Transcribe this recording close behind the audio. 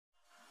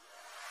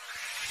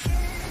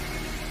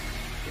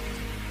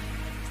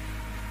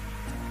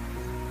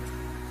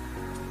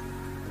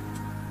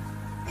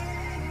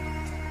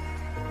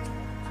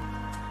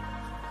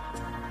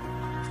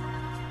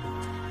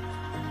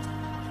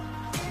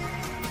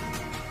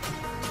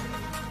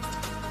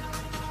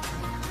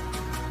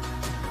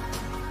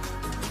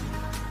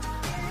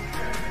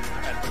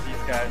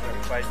guys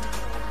are fighting.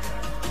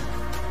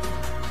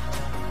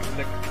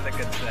 Look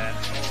at that.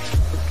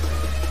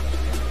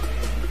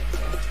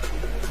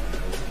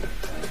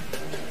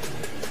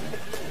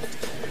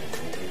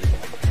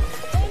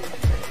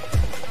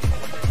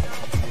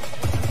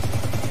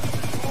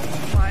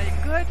 Oh my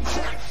goodness!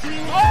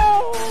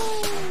 Oh!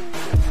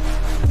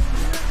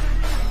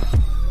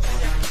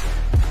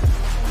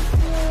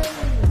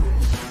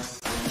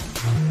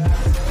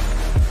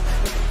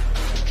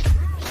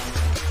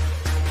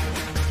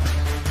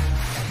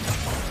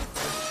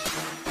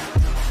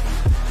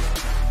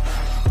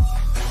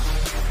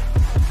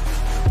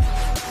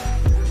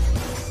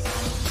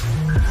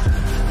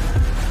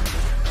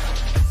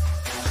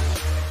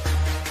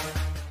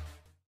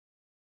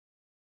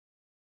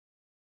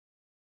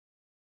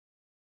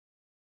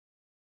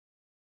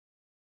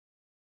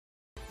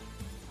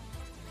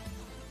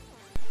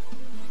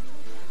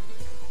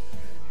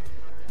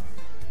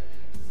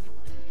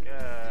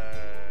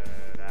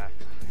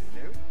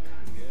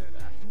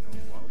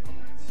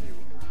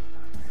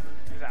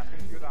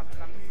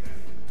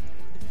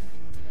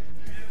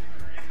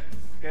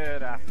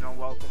 Good afternoon,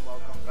 welcome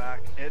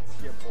back.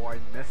 It's your boy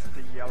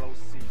Mr. Yellow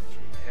CG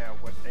here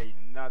with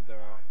another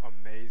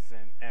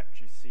amazing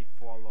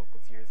FGC4 local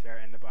series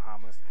here in the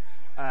Bahamas.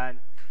 And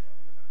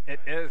it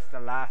is the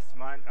last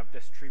month of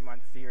this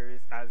 3-month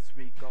series as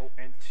we go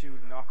into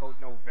Knockout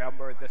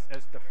November. This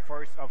is the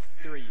first of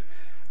 3.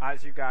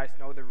 As you guys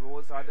know, the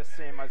rules are the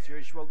same as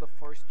usual. The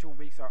first 2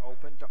 weeks are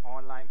open to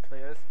online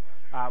players.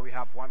 We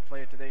have 1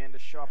 player today in the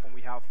shop and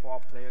we have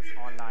 4 players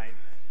online.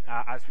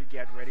 As we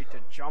get ready to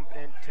jump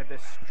into the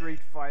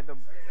Street Fighter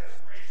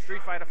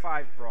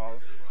 5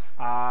 brawl.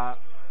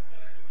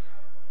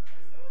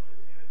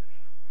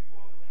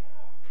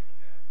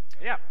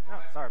 Yeah, no,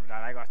 sorry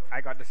about that. I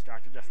got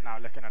distracted just now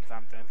looking at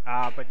something.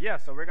 But yeah,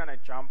 so we're gonna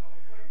jump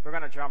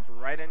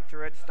right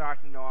into it.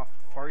 Starting off,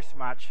 first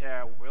match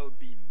here will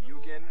be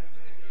Mugen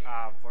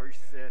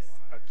versus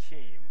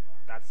Akeem.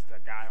 That's the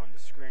guy on the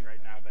screen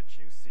right now that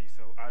you see.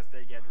 So as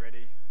they get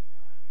ready.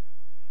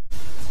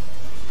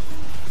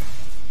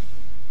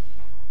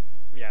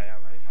 Yeah,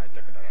 I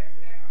took it out.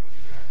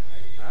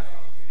 Huh?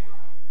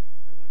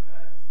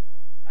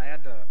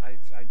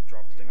 I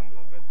dropped the thing a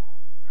little bit.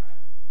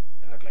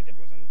 It looked like it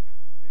wasn't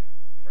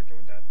working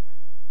with that.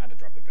 I had to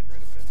drop the bit right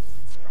a bit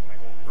from my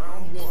home.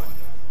 Round 1.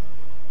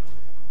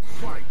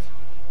 Fight!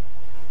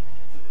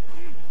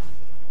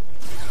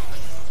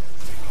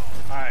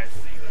 Alright,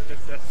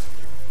 this.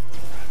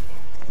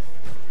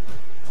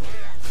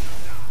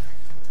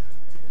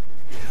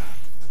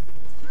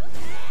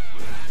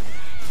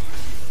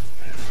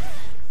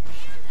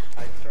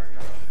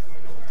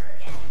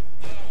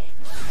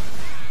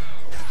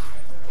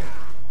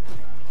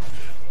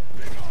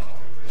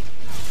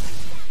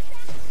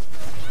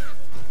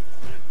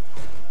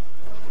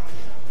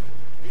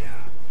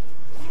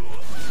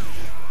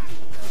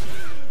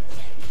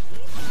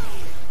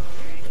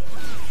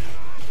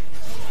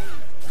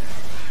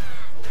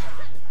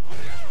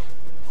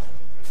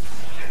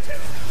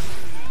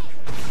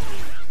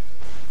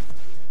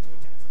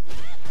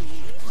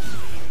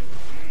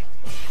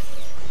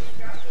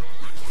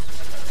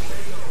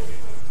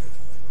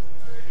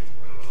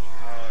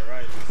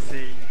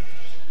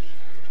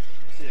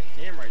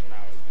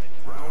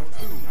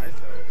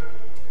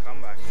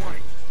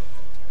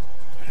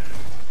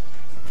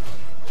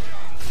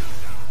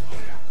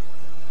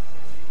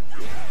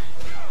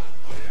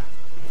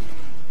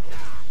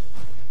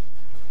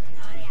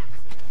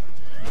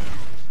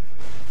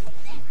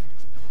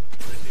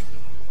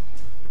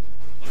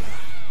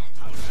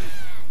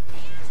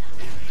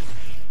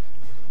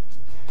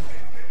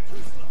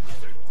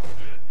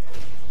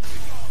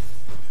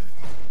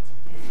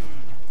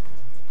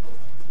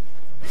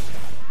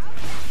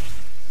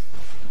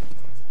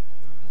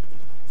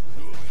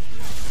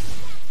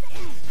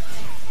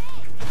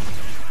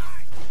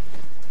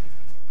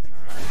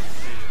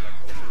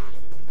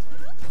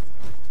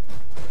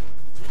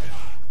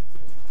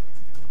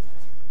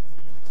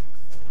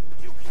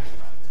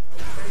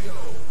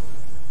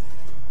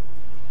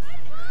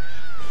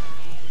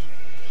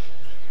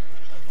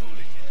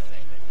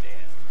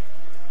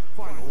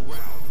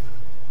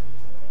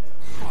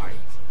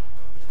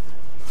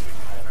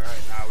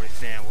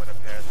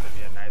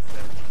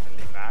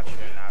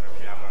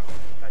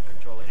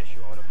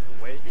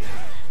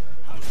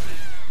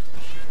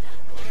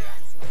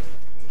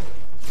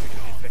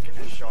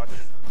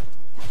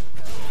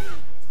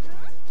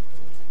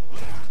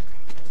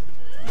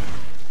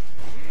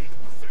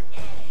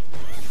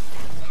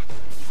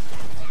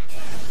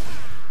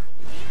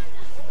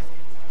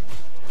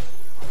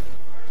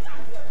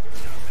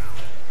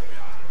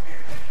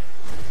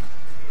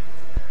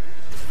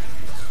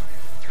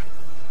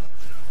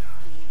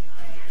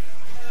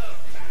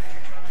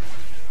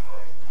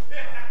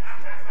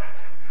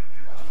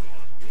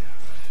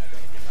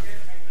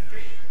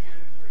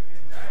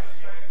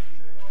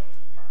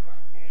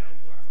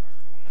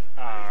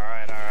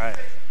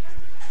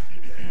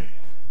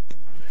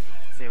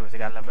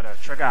 Got a little bit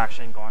of trigger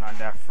action going on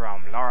there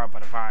from Laura,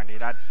 but apparently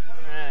that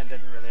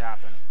didn't really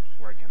happen.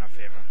 work in our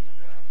favor.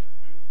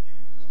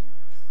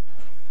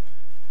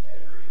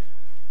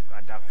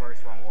 Got that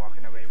first one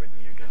walking away with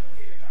Mugen.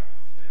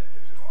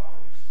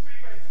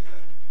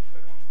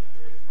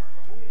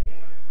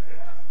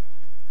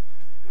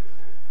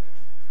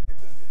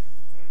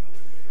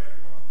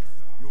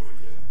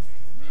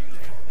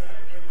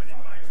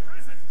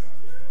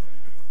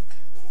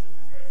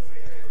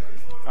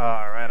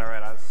 Alright.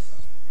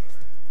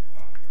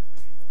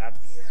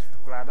 That's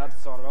glad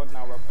that's sorted out.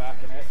 Now we're back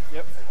in it.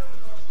 Yep.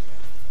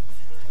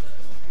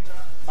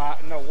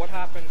 No, what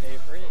happened,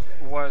 Avery,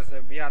 was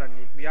that we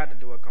had to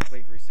do a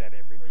complete reset,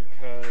 Avery,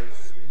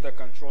 because the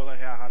controller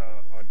here had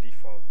a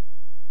default.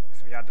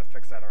 So we had to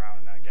fix that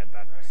around and get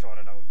that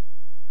sorted out.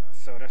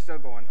 So they're still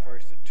going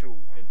first to 2.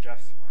 It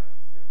just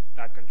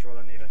that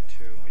controller needed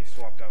to be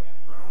swapped out.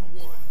 Round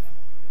 1.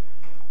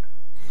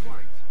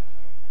 Fight.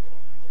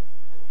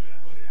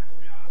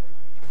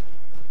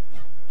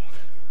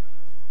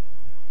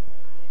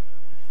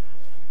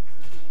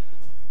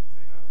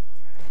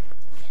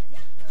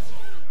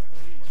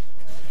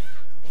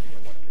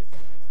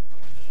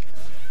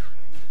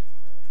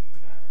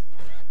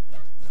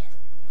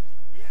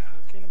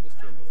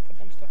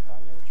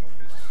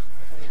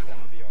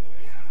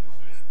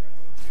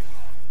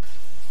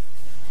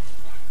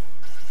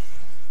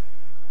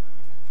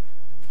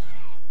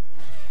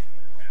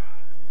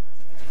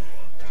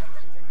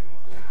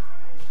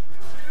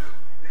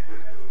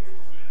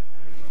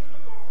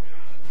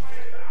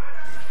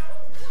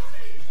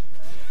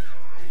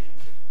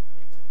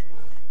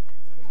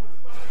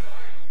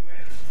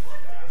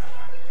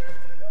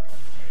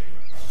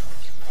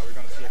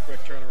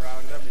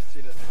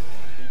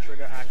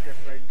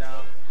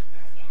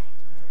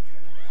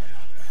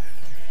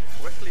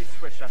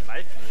 Switch that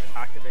knife and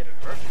activated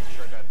her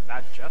feature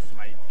that just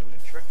might do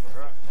the trick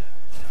for her.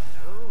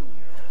 Ooh.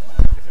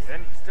 This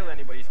is still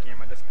anybody's game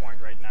at this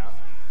point right now.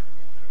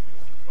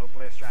 Both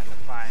players trying to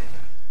find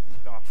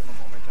the optimal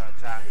moment to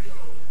attack.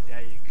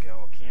 There you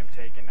go. Akeem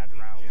taking that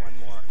round. One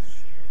more.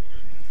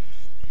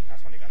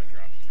 That's when you gotta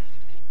drop.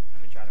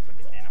 Let me try to put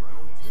the gain up.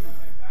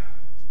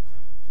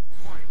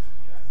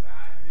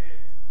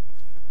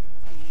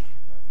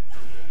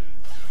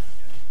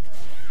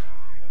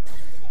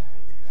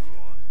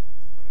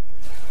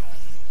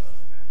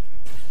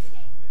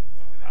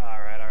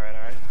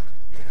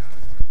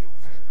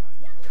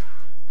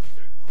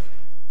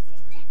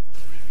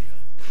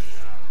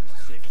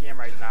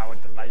 Right now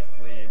with the life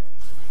lead.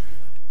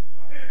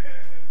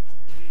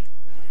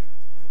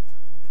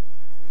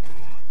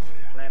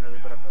 Playing a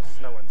little bit of a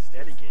slow and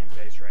steady game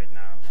pace right now.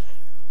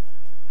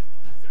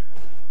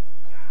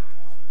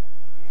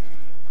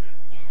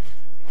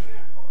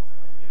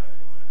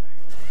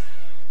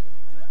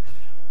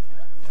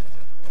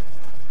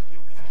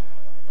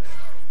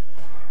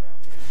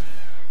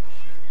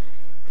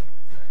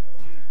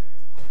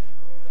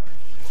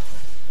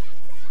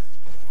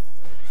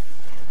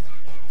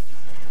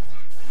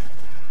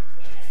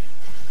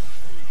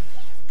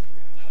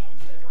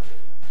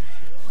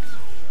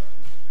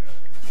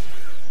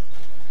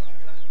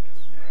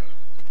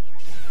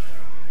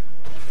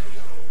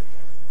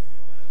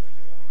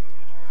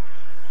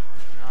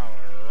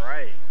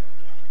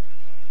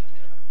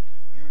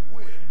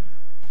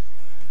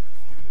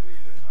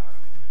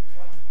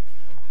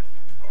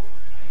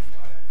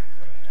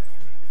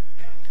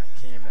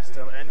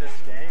 Still in this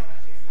game.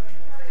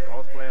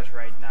 Both players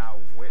right now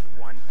with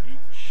 1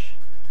 each.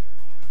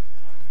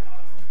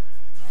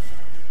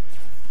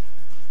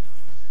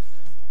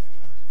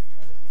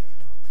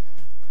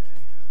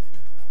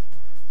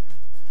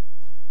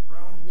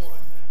 Round 1.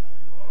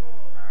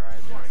 Alright,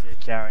 let's see a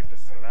character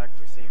select.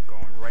 We see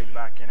going right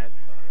back in it.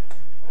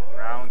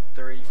 Round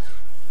 3.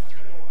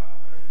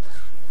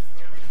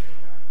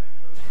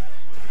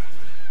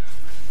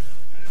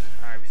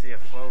 Alright, we see a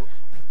float.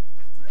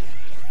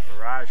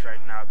 Barrage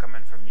right now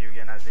coming from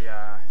Mugen as he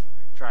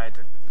tried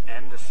to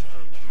end this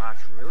match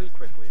really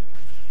quickly.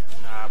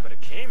 But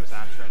Akeem is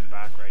answering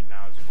back right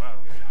now as well.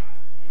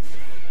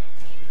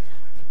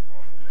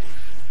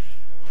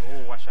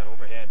 Oh, watch that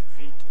overhead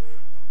feet.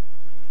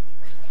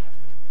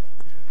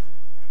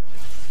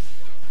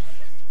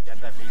 Get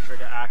that B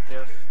trigger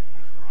active.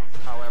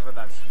 However,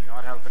 that's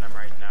not helping him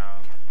right now.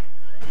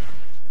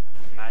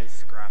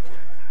 Nice grapple.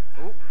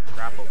 Ooh,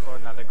 grapple for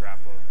another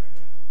grapple.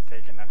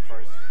 Taking that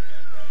first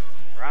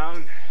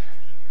round.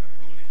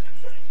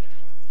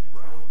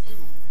 Round 2.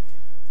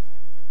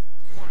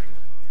 Fight.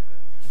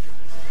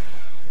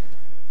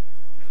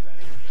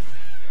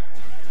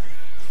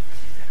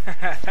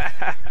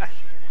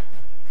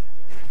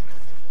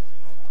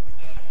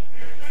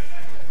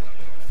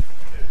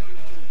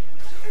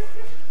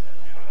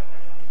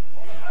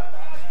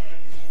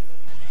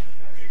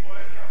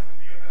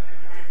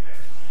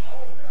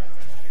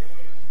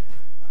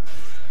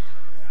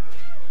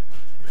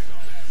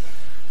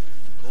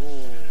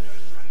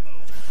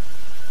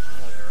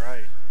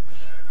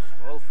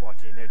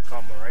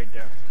 Combo right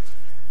there.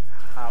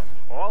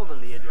 All the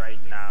lead right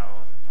now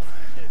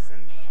is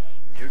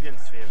in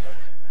Mugen's favor.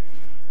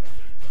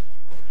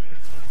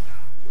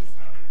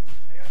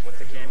 What's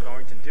Akeem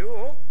going to do?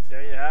 Oh,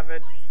 there you have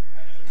it.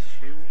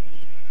 2-1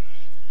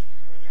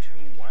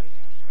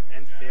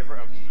 in favor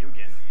of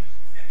Mugen.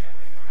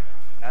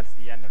 That's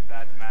the end of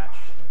that match.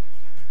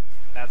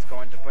 That's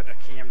going to put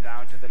Akeem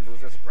down to the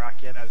losers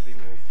bracket as we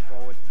move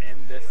forward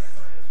in this.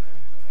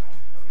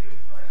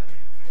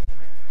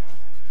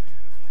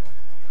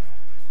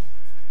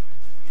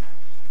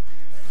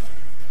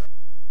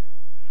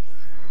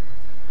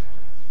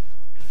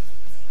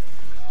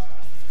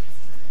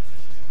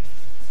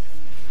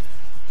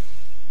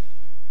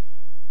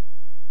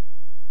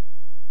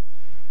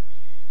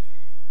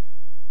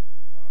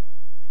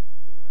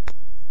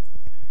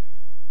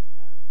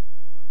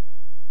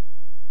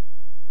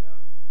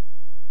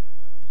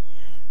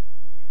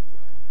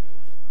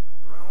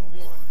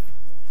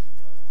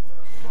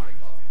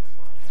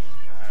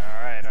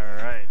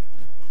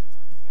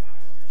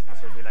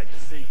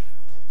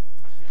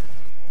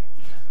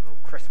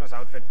 Christmas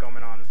outfit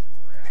going on.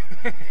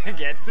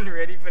 Getting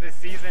ready for the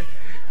season.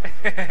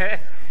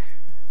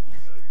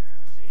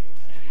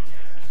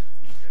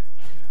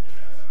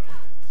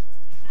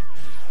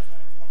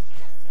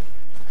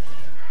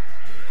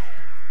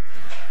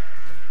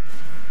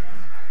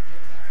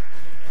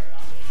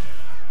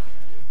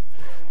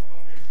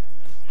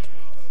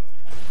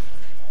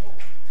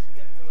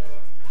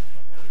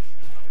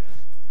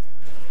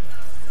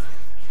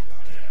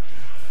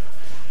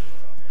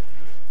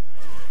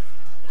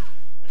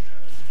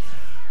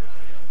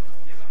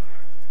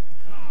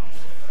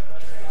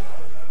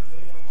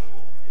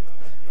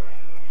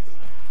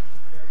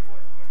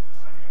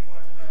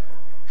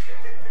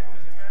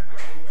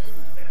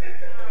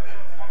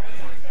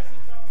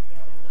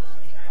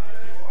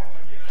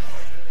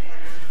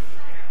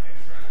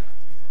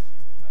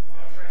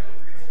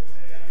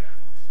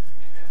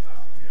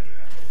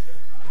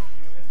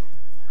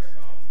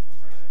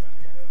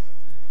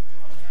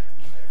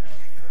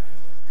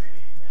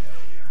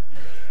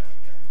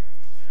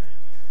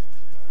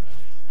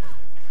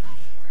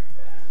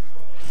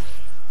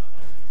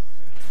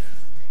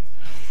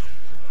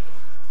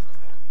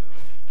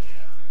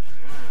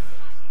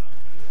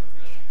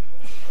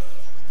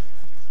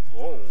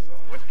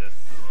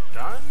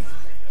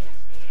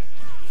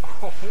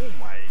 Oh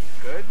my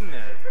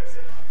goodness.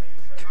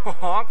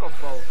 Talk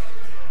about...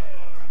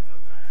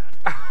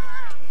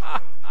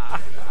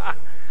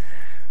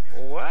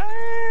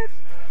 What?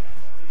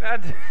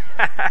 That...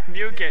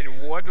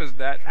 Mugen, what was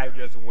that I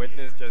just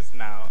witnessed just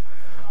now?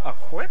 A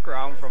quick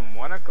round from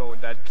Monoko,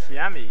 that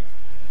Kiami.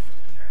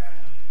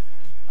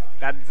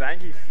 That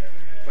Zangief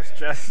was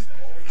just...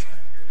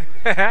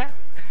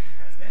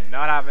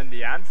 not having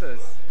the answers.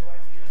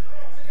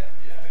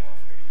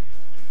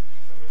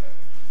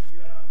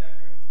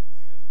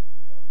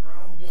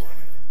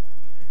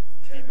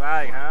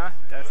 Teabag, huh?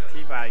 That's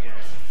teabagging.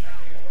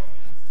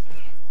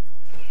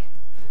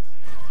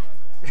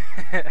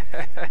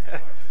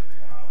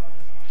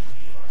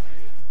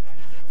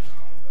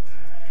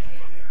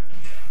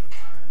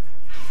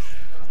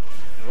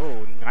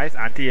 Oh, nice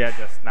anti-air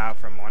just now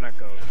from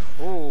Monoko.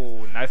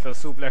 Oh, nice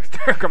little suplex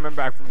there coming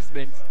back from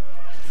Sphinxe.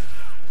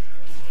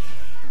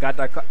 Got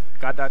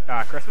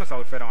that Christmas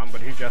outfit on,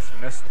 but he just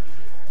missed.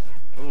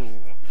 Ooh.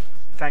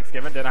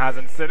 Thanksgiving dinner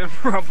hasn't sit him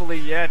properly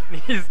yet.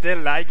 He's still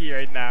laggy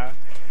right now.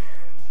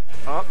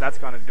 Oh, that's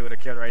gonna do the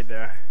kill right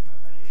there.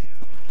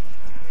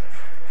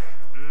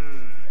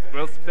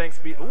 Will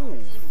Sphinxe be?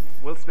 Ooh,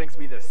 will Sphinxe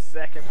be the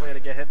second player to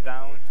get hit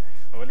down,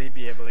 or will he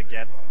be able to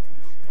get?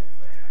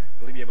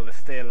 Will he be able to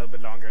stay a little bit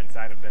longer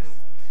inside of this?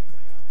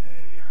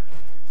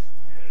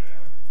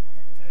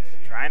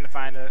 Trying to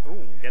find a.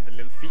 Ooh, get the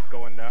little feet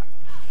going there.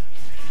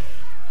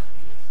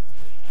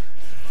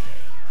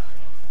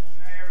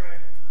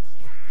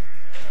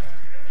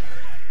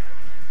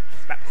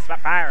 Spot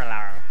fire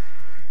alarm.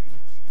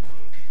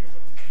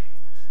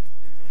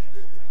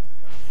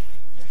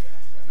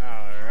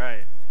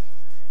 Alright.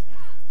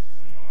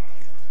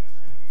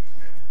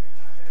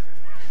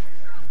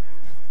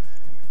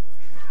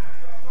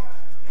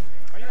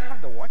 Oh, you don't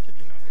have to watch it,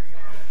 you know.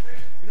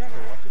 You don't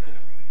have to watch it, you know.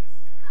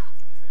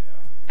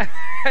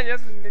 I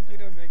just need you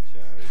to make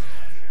sure.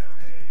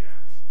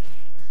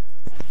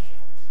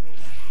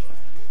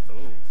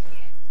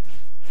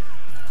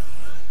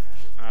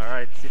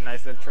 Alright, see,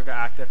 nice little trigger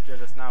active here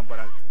just now, but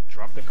I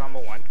dropped the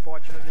combo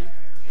unfortunately.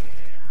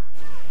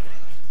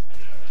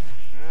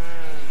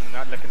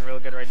 Not looking real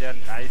good right there.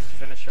 Nice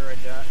finisher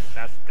right there.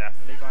 That's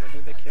definitely gonna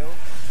do the kill.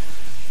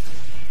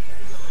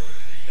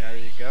 There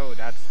you go.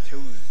 That's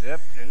 2-0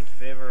 in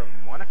favor of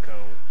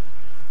Monoko.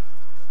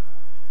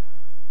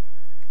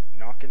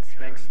 Knocking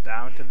Sphinxe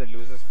down to the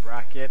losers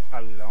bracket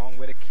along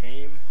with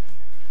Akeem.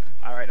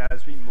 Alright,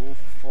 as we move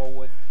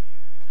forward.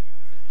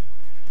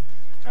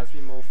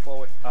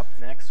 Up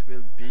next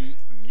will be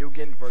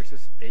Mugen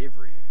versus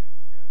Avery.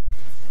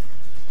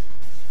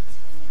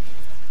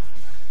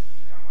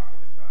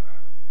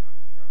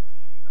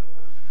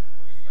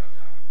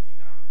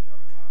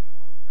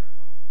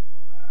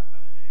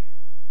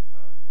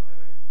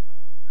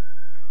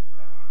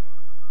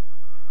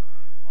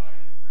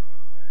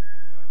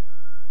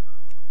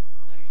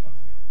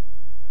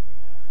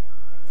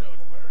 Don't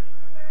worry.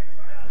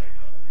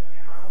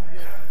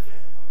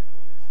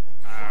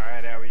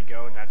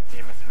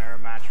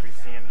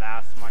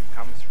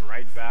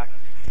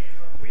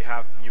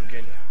 have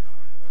Mugen,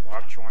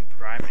 Warptron,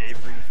 Prime,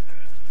 Avery,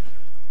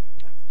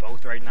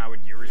 both right now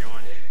with Yuri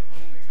on.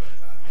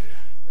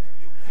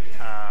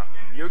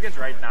 Mugen's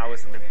right now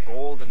is in the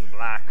gold and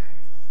black.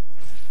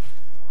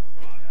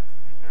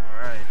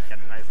 Alright, get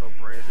a nice little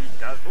brace. He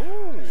does.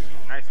 Ooh,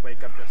 nice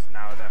wake up just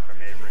now there from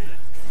Avery.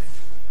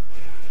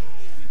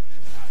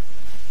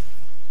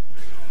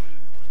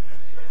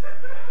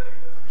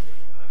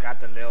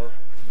 Got the little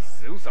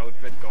Zeus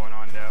outfit going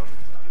on there.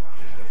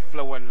 The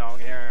flowing long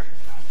hair.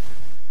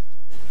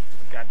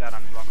 Got that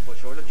unblockable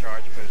shoulder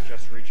charge, but it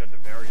just reached at the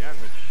very end,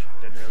 which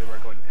didn't really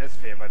work out in his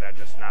favor there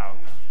just now.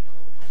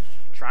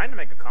 Trying to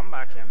make a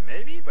comeback here,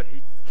 maybe, but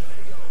he...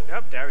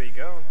 Yep, there you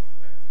go.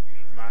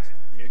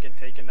 Mugen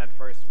taking that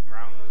first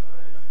round.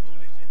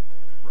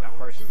 That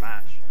first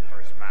match.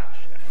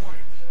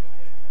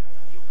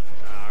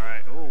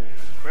 Alright, ooh.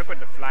 Quick with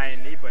the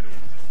flying knee, but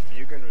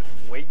Mugen was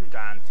waiting to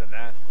answer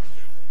that.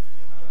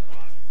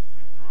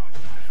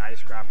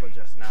 Nice grapple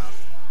just now.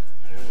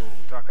 Ooh,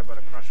 talk about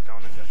a crush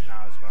counter just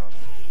now as well.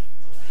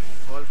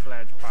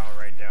 Full-fledged power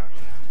right there.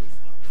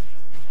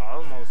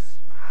 Almost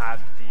had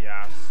the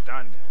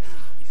stun.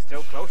 He's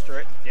still close to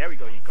it. There we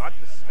go, he got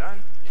the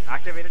stun.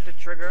 Activated the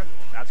trigger.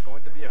 That's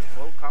going to be a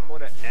full combo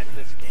to end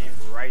this game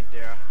right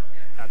there.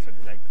 That's what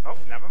we like. Oh,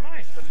 never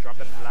mind. Just dropped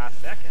it in the last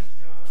second.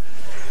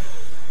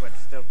 But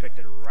still picked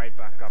it right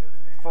back up.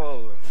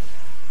 Full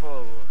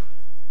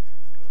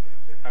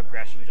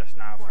aggression just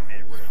now from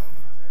Avery.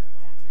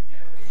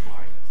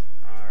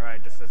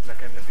 Alright, this is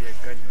looking to be a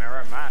good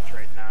mirror match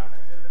right now.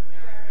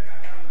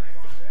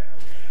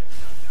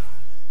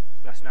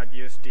 Let's not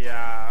use the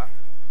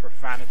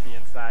profanity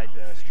inside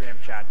the stream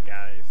chat,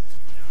 guys.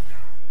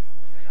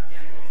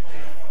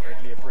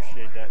 Greatly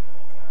appreciate that.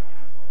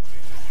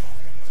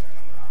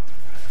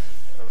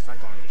 Well, it's not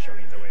going to show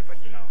either way, but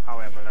you know,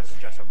 however, let's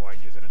just avoid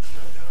using it. So,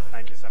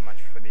 thank you so much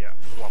for the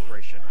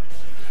cooperation.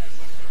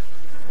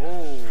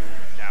 Oh,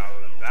 now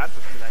that's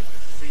what we like to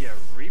see, a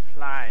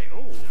reply.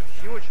 Oh,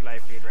 huge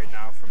life lead right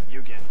now from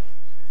Mugen.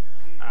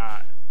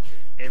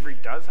 Avery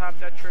does have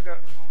that trigger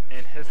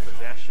in his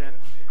possession.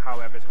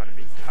 However, it's going to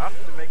be tough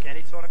to make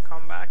any sort of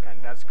comeback, and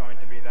that's going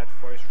to be that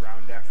first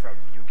round there from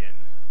Mugen.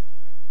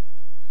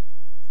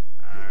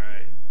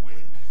 Alright.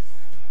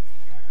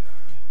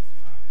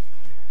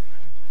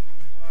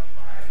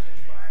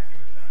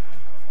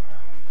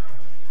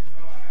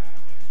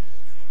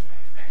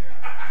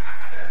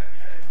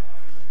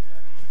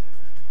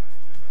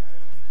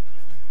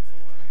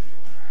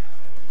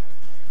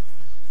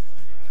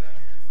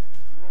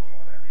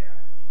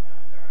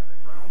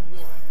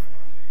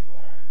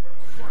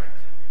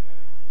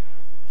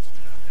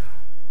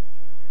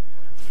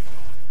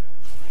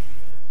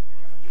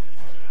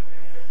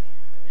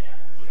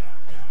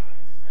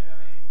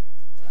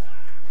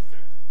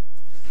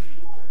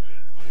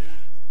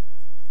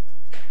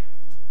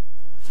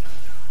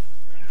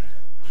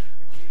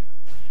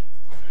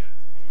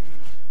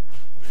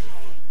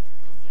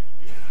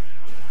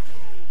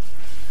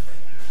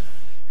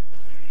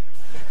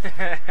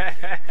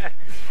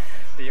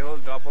 The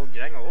old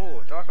doppelganger.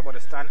 Oh, talk about a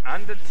stun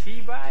and the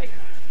T-bag.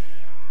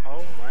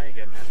 Oh my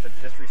goodness, the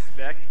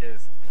disrespect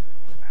is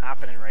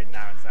happening right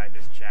now inside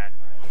this chat,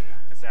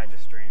 inside the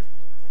stream.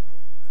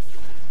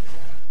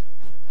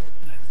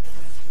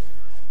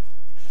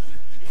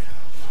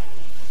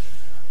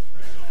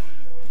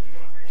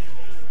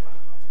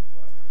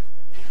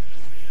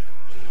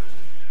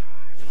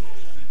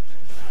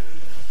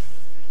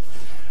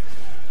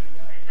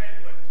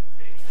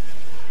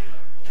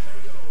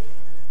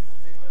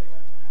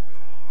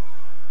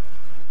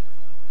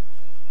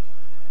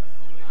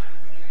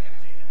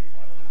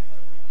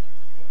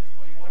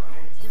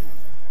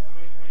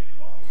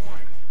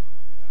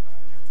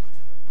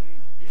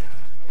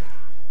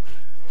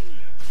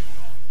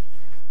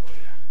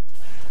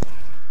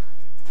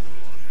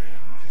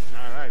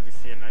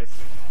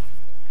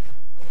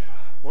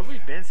 What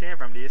we've been seeing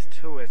from these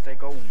two is they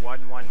go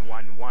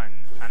 1-1-1-1,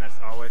 and it's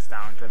always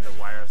down to the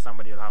wire.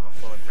 Somebody will have a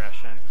full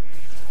aggression,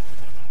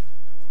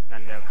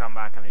 then they'll come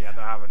back and the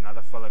other have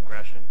another full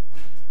aggression.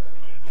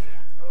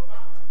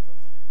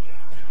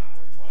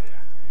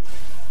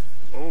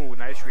 Oh,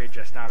 nice read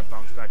just now to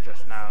bounce back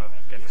just now,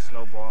 get the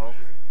slow ball.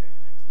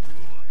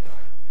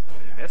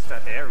 Missed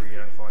that air read,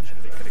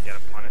 unfortunately. Could have get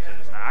a punish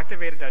just now.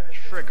 Activated that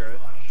trigger.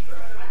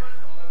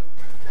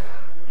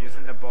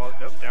 Using the ball.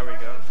 Oh, there we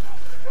go.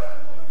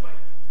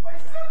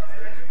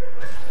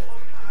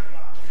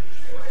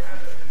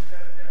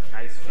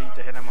 Nice feet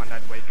to hit him on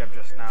that wake up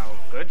just now.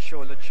 Good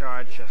shoulder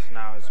charge just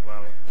now as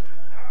well.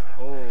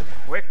 Oh,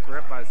 quick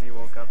grip as he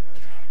woke up.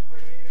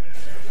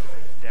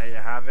 There you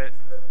have it.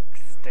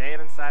 Staying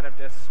inside of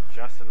this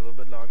just a little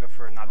bit longer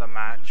for another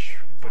match.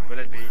 But will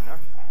it be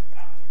enough?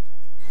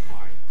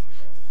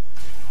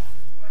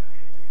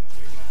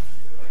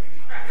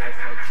 Nice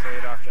little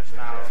trade-off just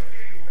now.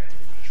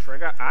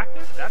 Trigger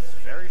active? That's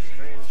very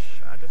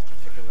strange at this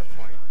particular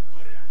point.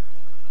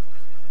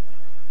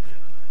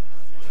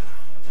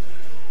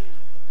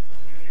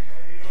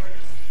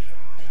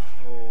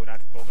 Oh,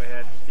 that's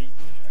overhead feet.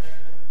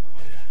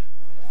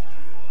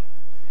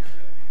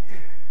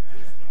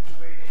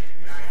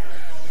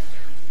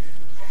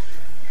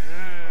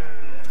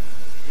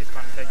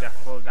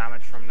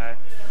 damage from that.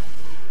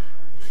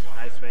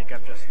 Nice wake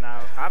up just now.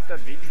 Have that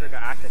V trigger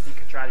active. He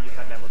could try to use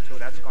that level 2.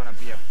 That's gonna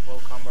be a full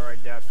combo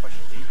right there. Push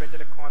deep into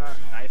the corner.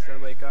 Nice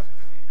little wake up.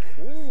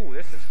 Ooh,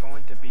 this is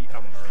going to be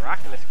a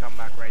miraculous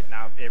comeback right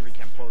now if Avery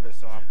can pull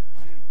this off.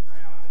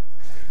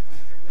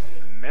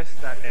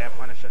 Missed that air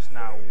punish just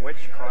now,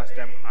 which cost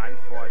them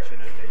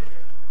unfortunately.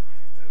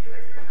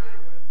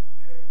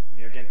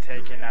 Mugen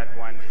taking that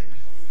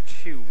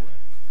 1-2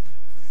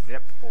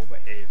 zip over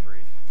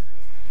Avery.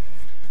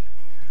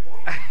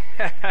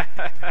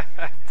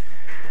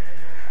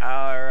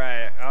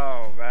 Alright,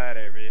 oh man,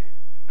 Avery.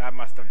 That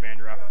must have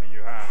been rough for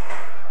you, huh?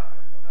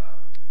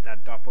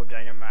 That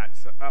doppelganger match.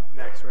 So up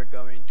next we're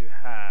going to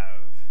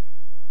have...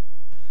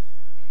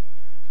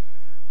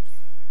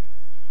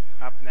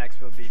 Up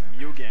next will be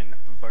Mugen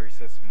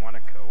versus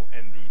Monoko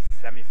in the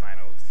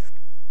semifinals.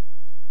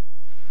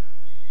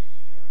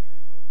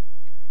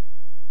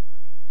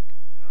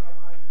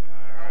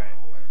 Alright.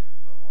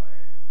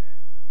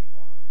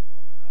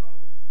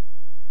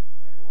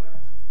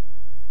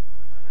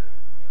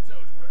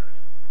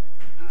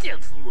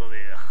 Don't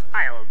worry,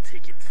 I'll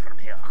take it from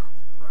here.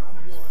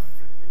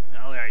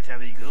 Alright, here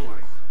we go.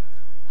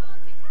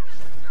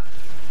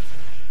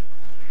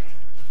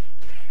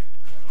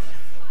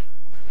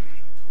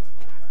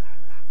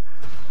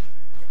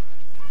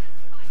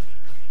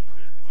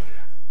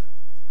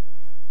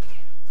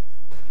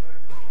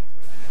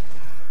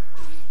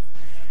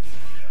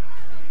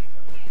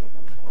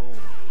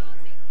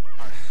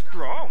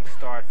 Strong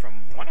start from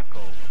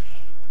Monoko.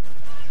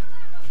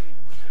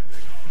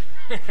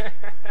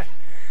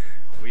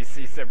 We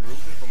see some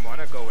roofing from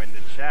Monoko in the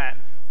chat.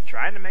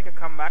 Trying to make a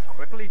comeback,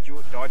 quickly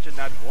dodging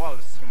that wall.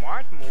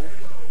 Smart move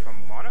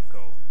from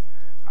Monoko.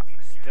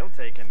 Still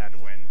taking that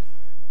win.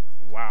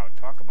 Wow,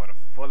 talk about a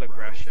full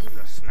aggression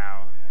just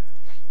now.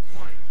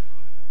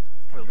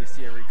 Will we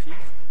see a repeat?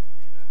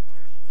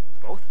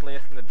 Both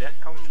players from the dead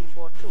count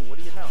 2-4-2. What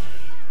do you know?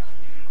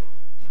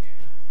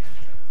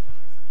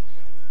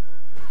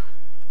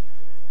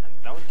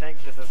 Don't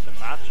think this is the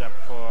matchup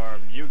for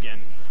Mugen.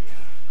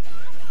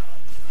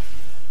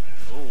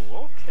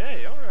 Oh,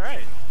 okay,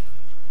 alright.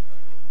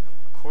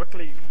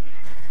 Quickly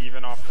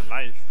even off the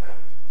life.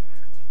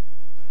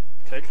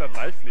 Takes that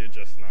life lead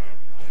just now.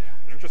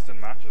 Interesting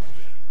matches.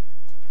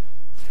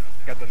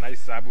 Got the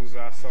nice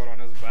Zabuza sword on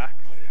his back.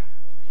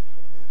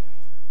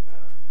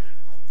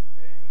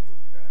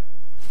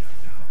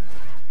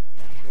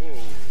 Ooh,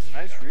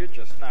 nice read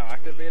just now.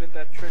 Activated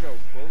that trigger.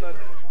 Pull that.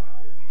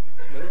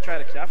 Will he try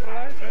to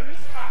capitalize, maybe?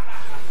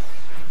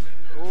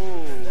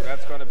 Ooh,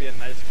 that's going to be a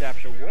nice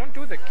capture. Won't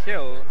do the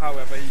kill,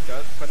 however, he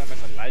does put him in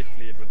the life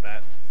lead with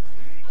that.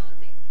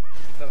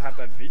 Still have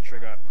that V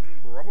trigger.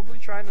 Probably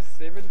trying to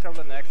save it until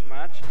the next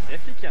match,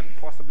 if he can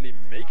possibly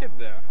make it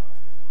there.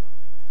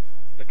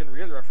 Looking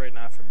real rough right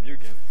now for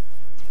Mugen.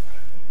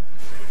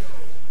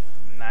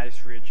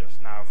 Nice read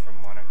just now from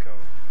Monoko,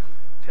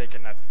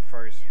 taking that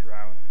first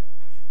round.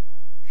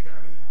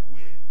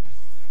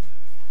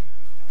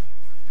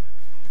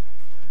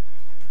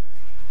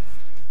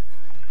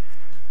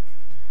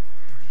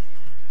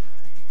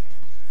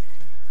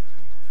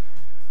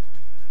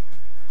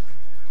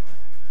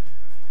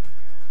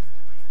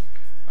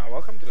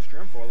 Welcome to the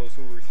stream for all those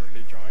who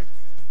recently joined.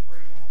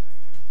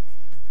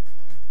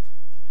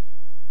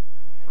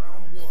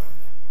 Round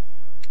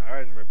 1.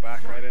 Alright, and we're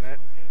back right in it.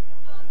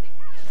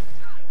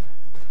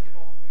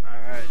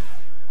 Alright.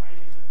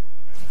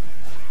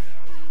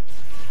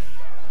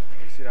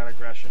 You see that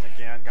aggression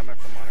again, coming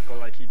from Monoko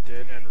like he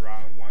did in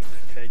round 1 to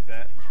take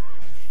that.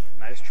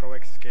 Nice throw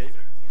escape.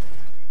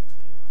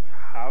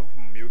 Have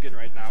Mugen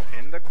right now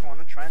in the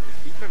corner, trying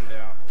to keep him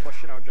there,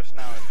 pushing out just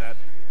now at that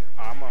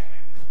armor.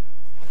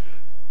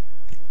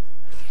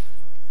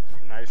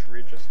 Nice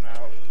read just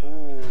now.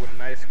 Ooh,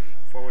 nice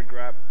forward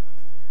grab.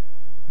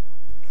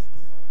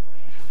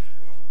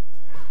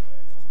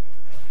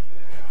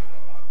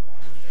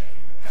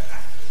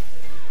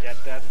 Get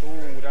that.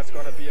 Ooh, that's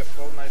gonna be a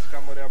full nice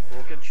combo there.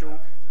 Broken shoe.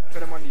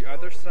 Put him on the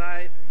other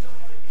side.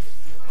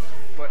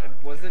 But it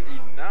wasn't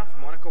enough.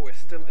 Monoko is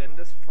still in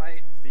this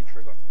fight.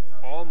 V-Trigger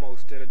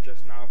almost did it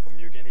just now for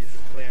Mugen. He's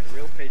playing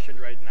real patient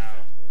right now.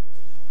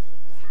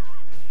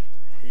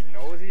 He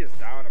knows he is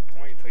down a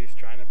point, so he's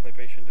trying to play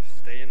patient to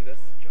stay in this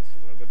just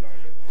a little bit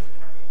longer.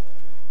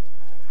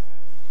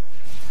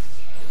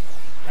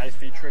 Nice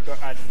V-Trigger,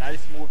 a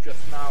nice move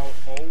just now.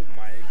 Oh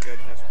my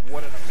goodness,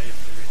 what an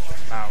amazing read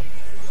just now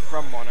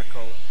from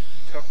Monoko.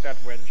 Took that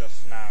win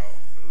just now.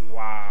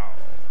 Wow,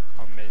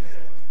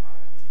 amazing.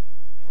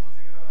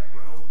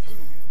 Round 2.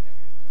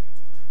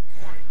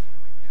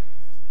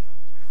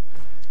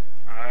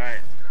 Alright.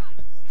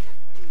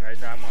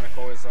 Right now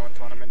Monoko is on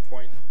tournament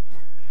point.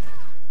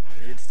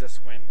 Needs this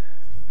win.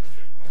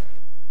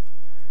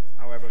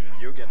 However,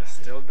 Mugen is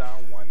still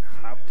down 1.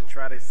 Have to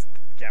try to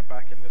get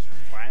back in this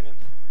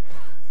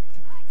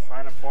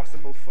find a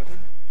possible footing.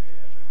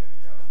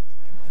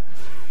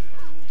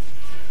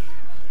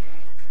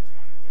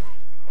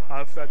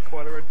 Have that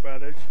corner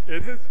advantage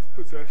in his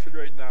possession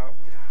right now.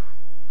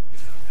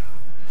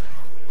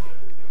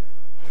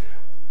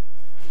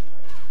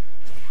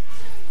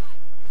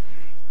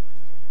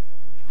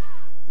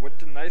 with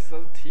the nice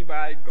little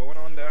T-bag going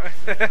on there.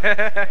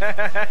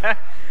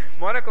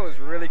 Monoko is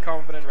really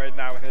confident right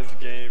now in his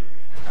game,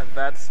 and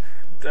that's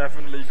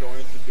definitely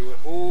going to do it.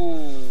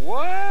 Ooh,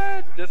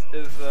 what? This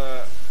is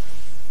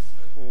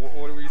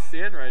what are we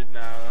seeing right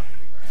now?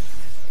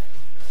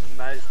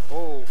 Nice.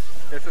 Oh,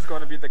 is this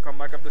going to be the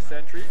comeback of the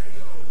century?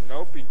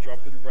 Nope, he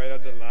dropped it right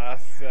at the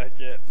last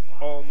second.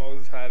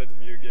 Almost had it,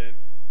 Mugen.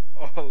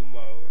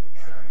 Almost.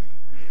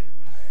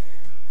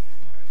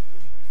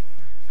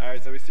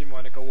 Alright, so we see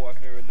Monoko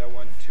walking away with that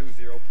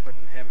 1-2-0,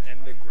 putting him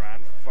in the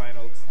grand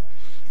finals.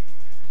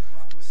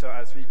 So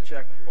as we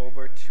check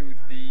over to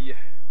the...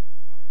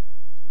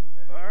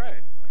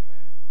 Alright.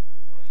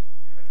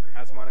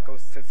 As Monoko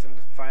sits in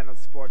the final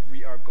spot,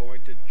 we are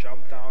going to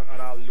jump down on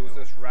our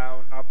losers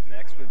round. Up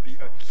next will be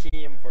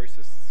Akeem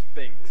versus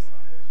Sphinxe.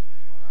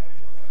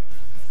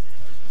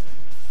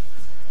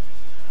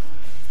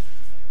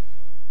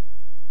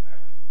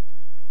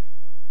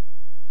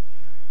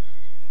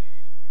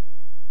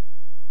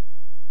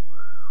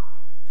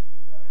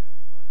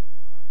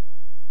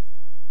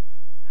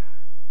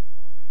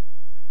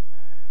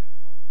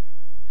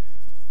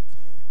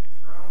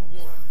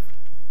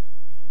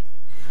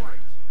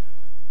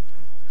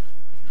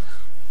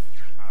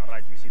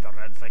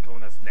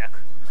 Cyclona's neck.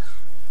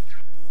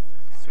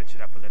 Switch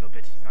it up a little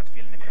bit. He's not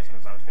feeling the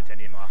Christmas outfit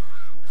anymore.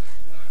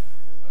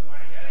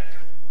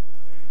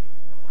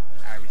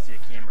 Alright, we see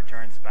Akeem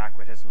returns back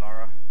with his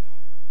Laura.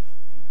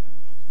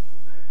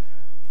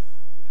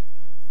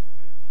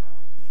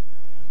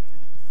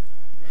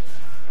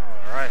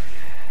 Alright.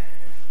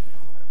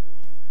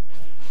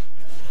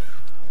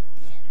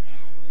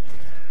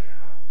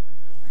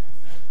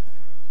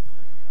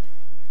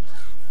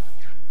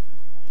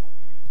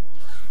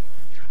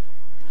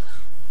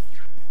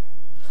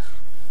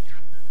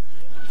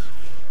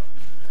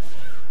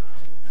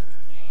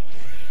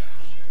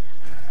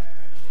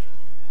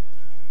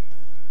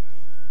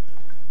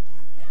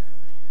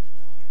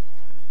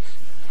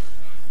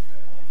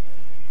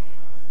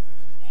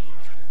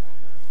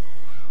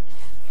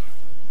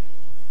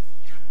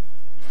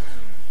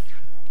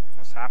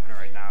 Happening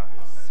right now.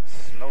 It's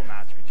a slow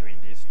match between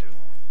these two.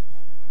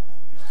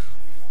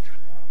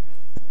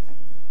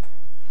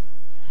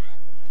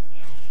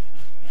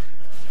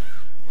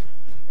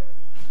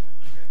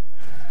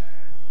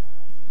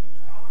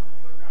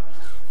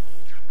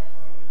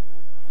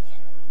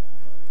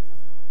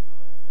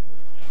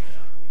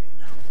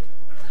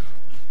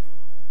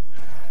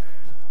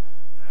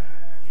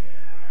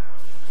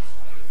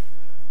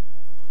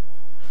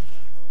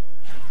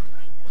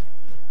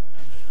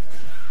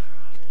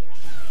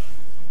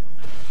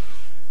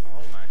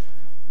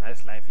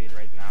 Nice life lead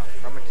right now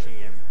from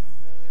Akeem.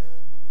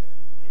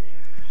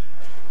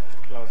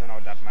 Closing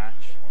out that match.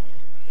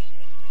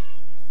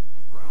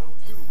 Round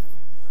 2.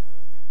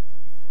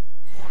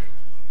 Fight.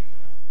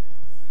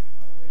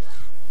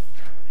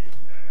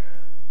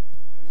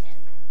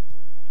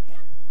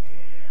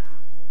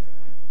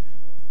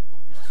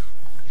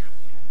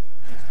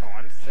 He's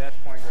on set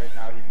point right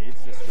now. He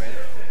needs this win.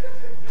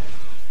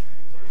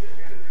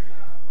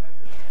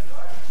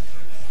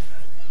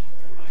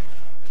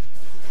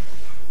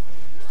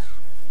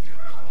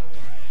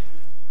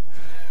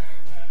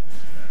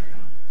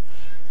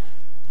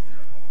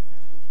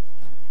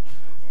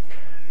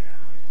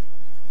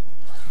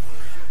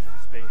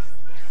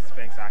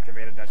 Sphinxe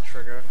activated that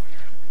trigger.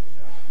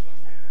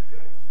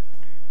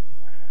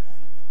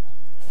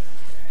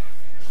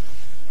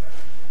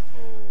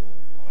 Oh.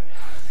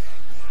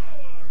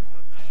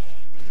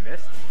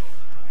 Missed.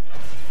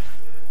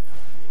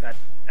 That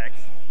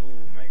X.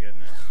 Ooh, my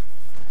goodness.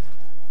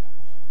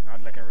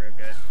 Not looking real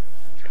good.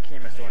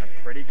 Akeem is doing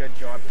a pretty good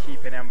job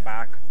keeping him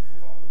back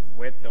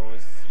with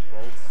those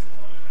bolts,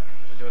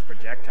 with those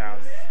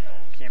projectiles.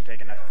 Akeem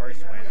taking that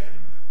first win.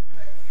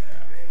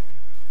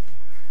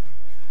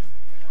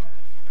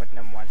 Putting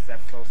them one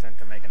step closer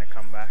into making a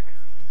comeback.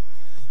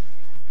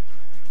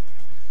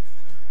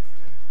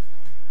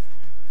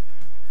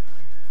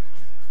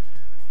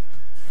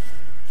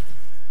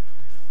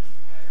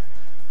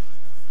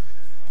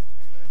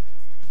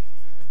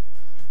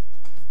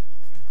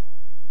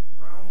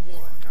 Round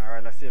 1.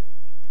 Alright, let's see if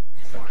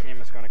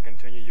Akeem is going to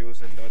continue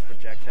using those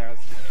projectiles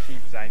to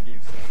keep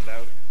Zangief zoned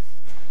out.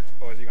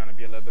 Or is he going to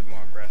be a little bit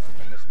more aggressive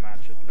in this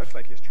match? It looks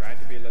like he's trying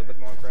to be a little bit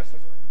more aggressive.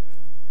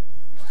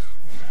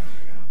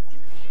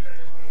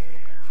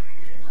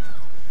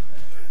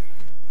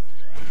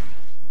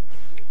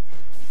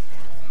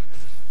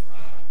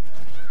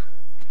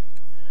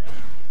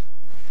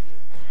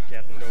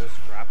 Getting those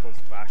grapples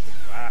back to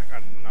back.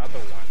 Another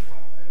one.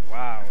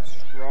 Wow,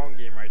 strong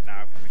game right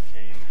now from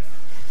Akeem.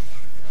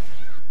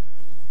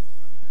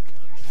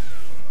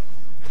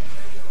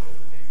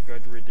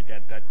 Good read to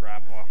get that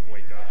grab off,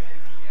 wake up.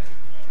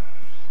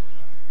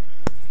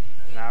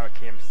 Now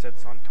Akeem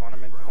sits on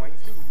tournament point.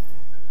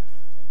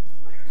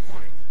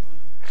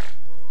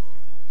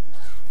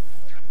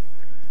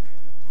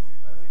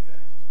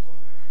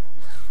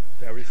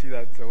 There we see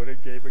that Zoda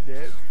game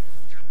again.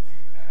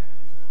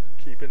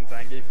 Keeping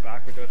Zangief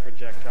back with those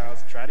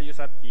projectiles. Tried to use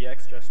that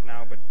EX just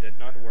now, but did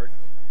not work.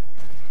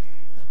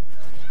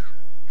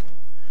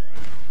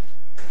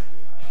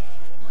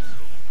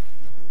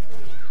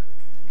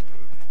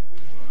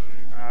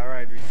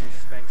 Alright, we see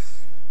Sphinxe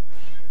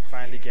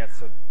finally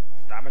gets a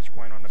damage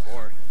point on the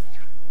board.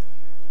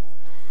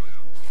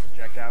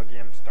 Projectile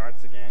game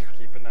starts again,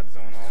 keeping that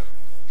zone out.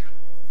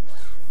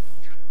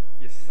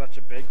 He's such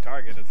a big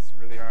target, it's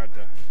really hard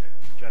to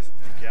just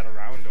get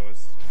around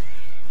those.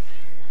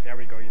 There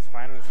we go, he's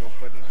finally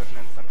putting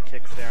in some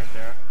kicks there and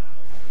there.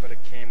 But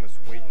Akeem was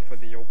waiting for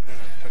the opening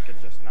and took it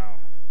just now.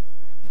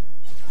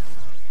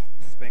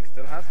 Sphinxe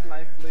still has the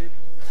life lead.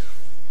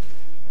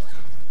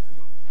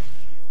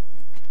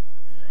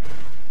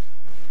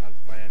 Not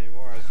by any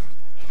more.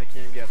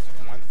 Akeem gets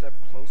one step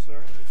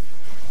closer.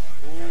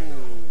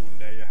 Ooh,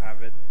 there you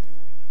have it.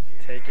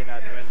 Taking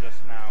that win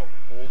just now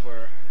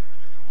over.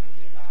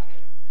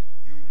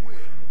 You win.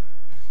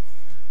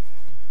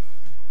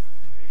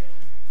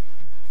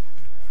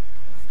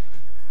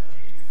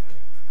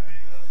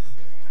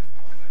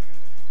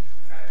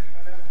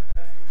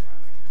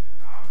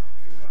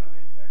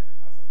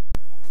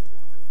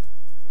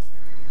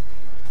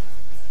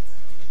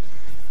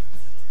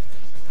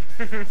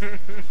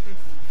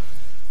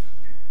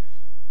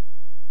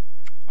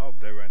 Oh,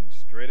 they went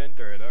straight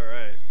into it,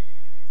 alright.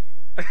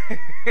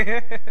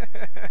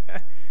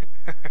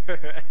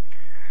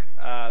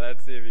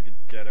 Let's see if we can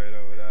get right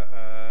over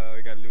that.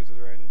 We got losers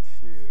right in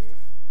 2.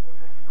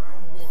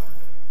 Round 1.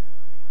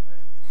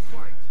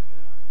 Fight.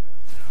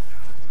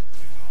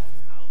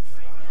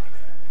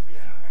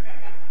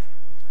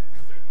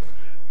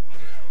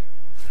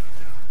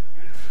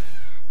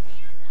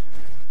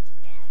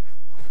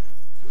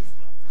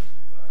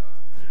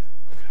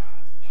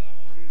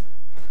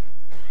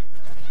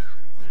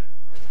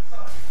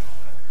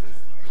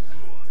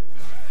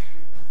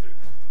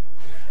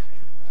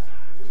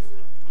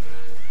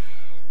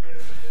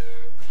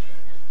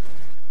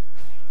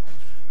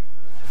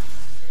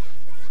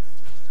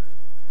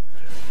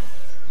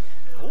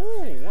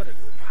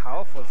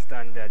 Powerful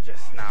stun there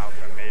just now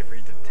from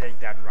Avery to take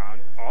that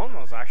round.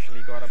 Almost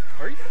actually got a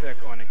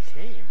perfect on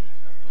Akeem.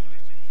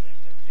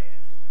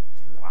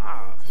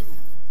 Wow.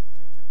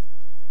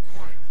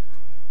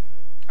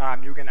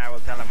 Mugen, I will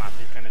tell him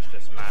after he finished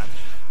this match.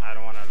 I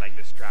don't want to like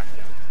distract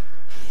him.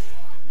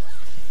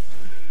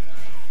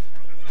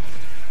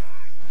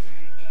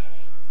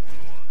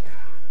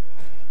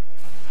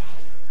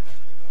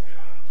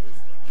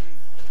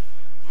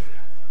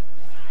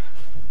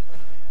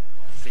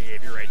 See,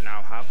 Avery right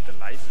now have the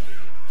life lead.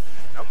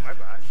 Oh, my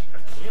bad.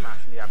 Akeem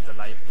actually have the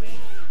life lead.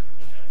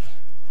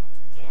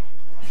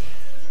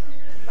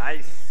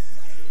 Nice.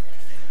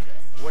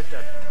 With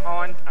the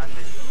taunt and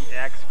the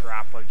EX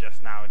grapple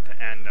just now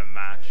to end the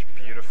match.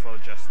 Beautiful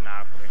just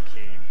now from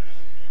Akeem.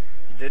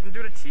 He didn't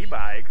do the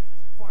teabag,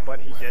 but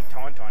he did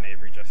taunt on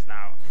Avery just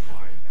now.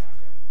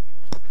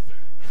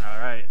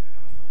 Alright.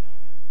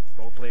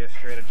 Both players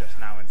traded just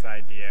now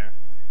inside the air.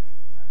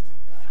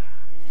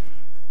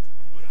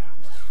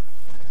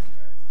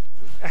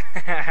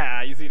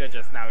 You see that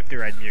just now too,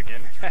 right,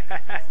 Mugen?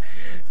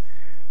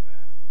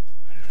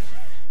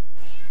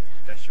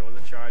 The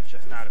shoulder charge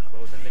just now to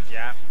close in the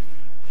gap.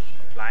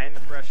 Applying the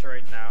pressure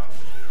right now.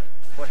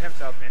 Put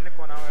himself in the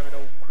corner, however,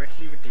 though,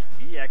 quickly with the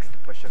EX to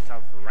push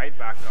himself right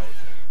back out.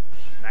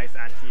 Nice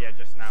anti-air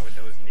just now with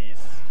those knees.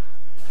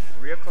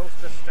 Real close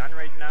to stun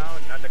right now.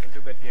 Not looking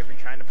too good. Avery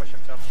trying to push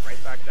himself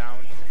right back down.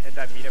 Hit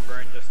that meter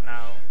burn just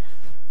now.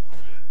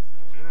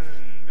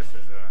 This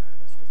is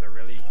a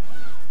really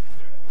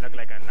look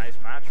like a nice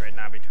match right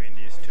now between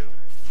these two.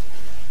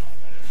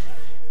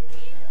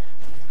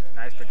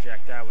 Nice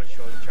projectile with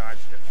shoulder charge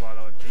to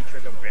follow.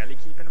 D-trigger barely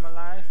keeping him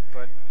alive,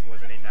 but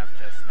wasn't enough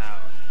just now.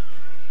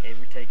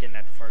 Avery taking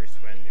that first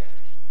win.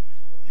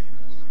 You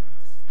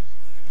lose.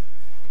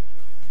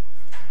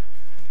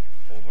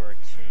 Over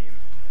Akeem.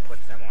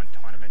 Puts them on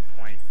tournament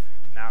point.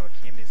 Now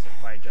Akeem needs to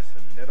fight just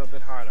a little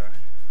bit harder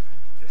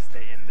to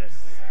stay in this.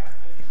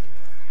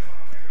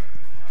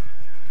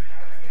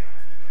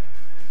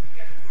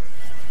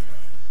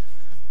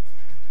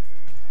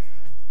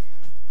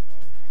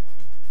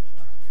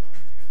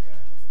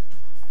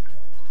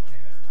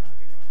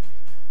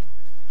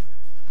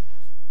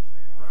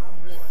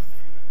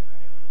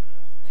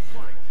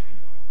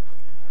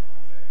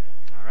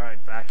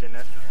 Back in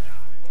it.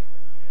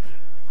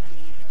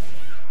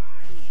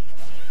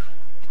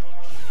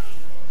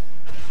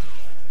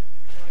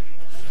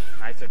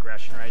 Nice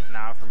aggression right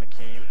now from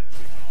Akeem.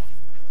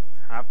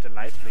 Have the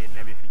life lead,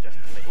 maybe if he just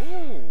play.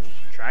 Ooh!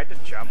 Tried to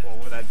jump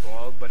over that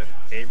ball, but if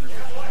Avery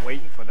was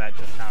waiting for that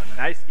just now.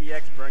 Nice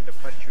EX burn to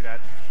push through that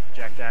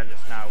projectile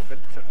just now. But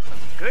some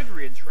good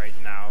reads right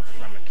now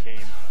from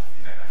Akeem.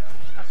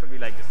 That's what we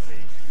like to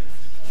see.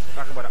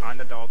 Talk about an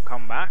underdog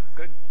comeback.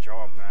 Good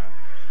job, man.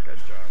 Good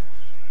job.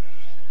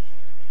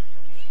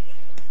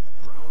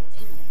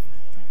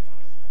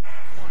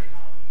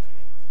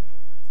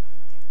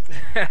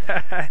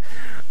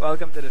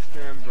 Welcome to the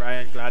stream,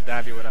 Brian. Glad to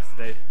have you with us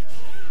today.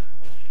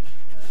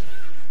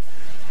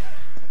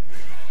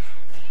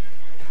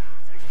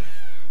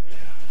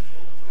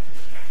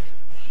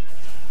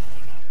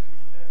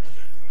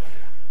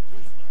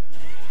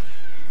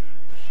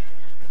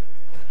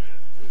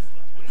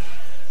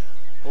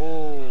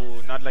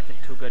 not looking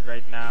too good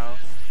right now.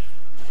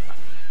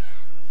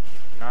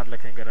 Not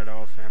looking good at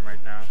all for him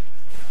right now.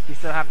 He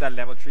still have that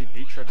level 3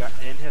 B trigger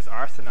in his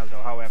arsenal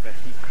though, however,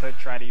 he could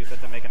try to use it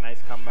to make a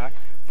nice comeback,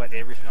 but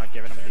Avery's not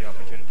giving him the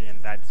opportunity,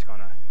 and that's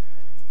gonna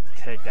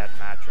take that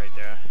match right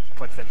there.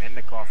 Puts him in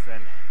the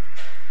coffin.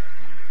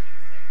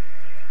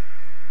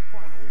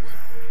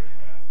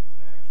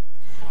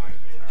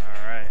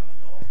 Alright.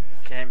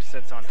 Akeem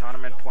sits on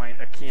tournament point.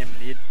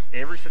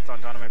 Avery sits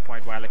on tournament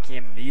point while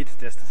Akeem needs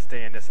this to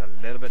stay in this a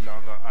little bit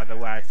longer,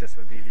 otherwise this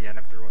will be the end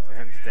of the road for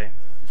him today.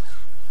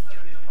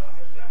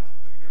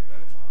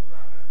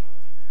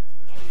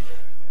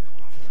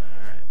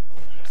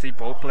 See,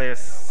 both players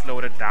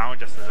slowed it down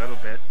just a little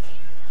bit.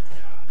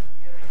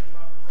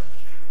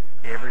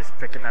 Avery's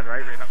picking that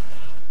right now.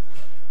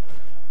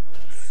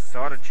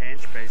 Saw the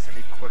change pace and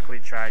he quickly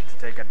tried to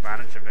take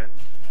advantage of it.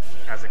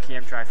 As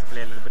Akeem tries to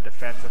play a little bit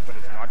defensive, but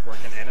it's not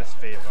working in his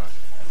favor.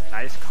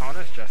 Nice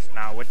counters just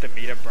now with the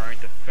meter burn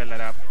to fill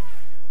it up.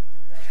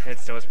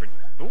 Hits those for.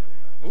 Ooh,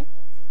 ooh.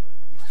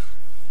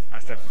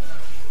 As the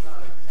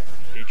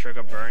D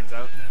trigger burns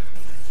out.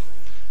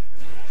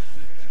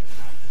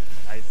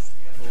 Nice.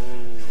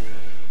 Ooh,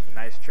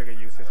 nice trigger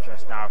usage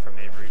just now from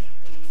Avery.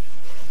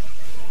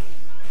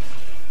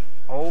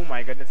 Oh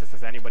my goodness, this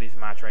is anybody's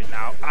match right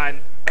now.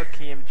 And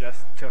Akeem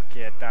just took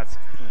it. That's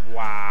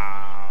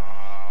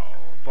wow.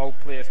 Both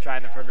players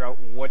trying to figure out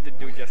what to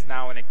do just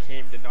now, and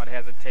Akeem did not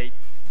hesitate.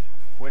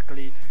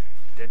 Quickly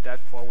did that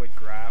forward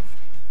grab.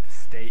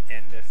 Stay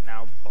in this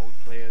now. Both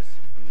players,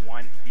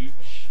 one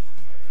each.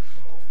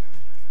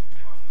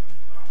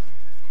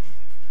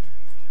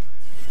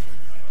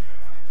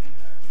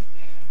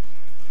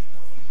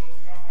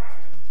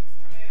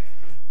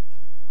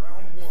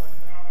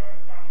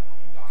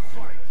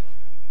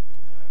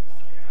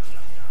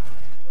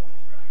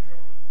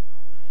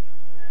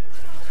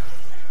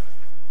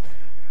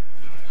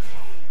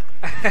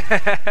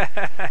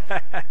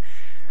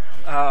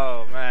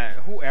 Oh man,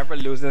 whoever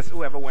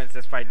wins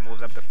this fight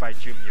moves up to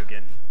fight you,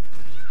 Mugen.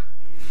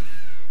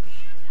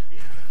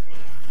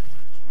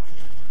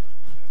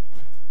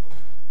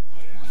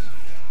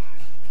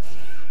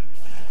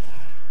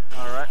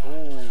 Alright,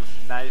 ooh,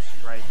 nice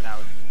right now,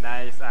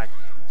 nice act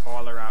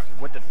all around.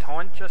 With the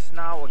taunt just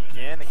now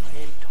again,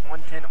 Akeem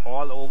taunting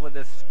all over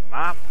this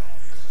map.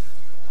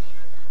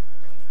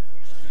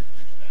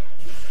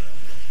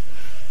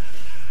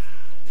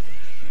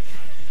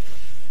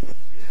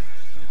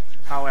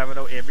 However,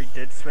 though, Avery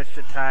did switch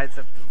the tides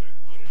of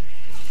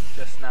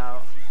just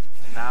now.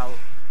 Now,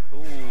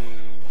 ooh.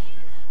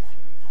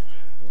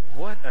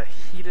 What a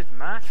heated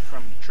match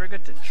from trigger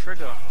to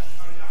trigger.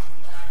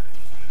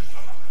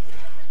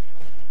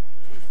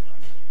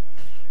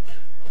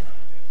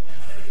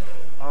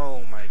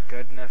 Oh my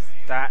goodness.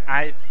 That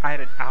I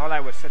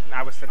was sitting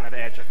at the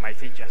edge of my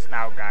seat just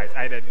now, guys.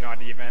 I didn't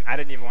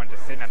even want to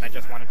sit and I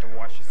just wanted to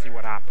watch to see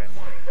what happened.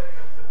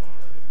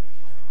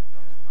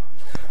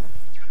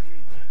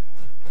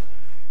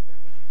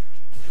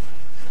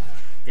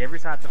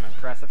 Avery's had some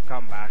impressive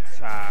comebacks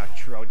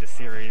throughout the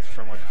series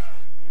from what.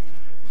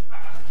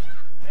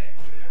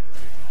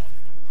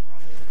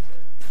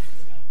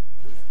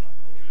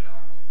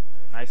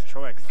 Nice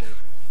throw escape.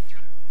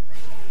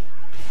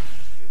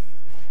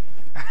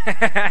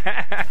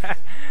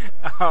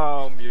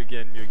 Oh,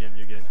 Mugen.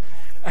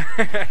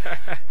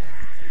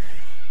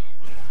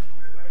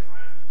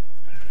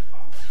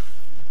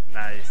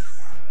 Nice.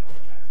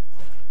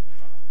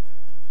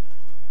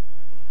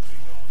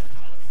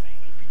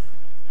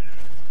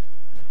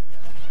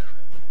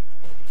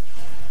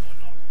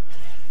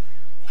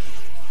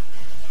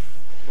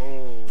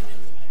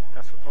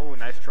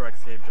 Nice throw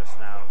escape just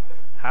now.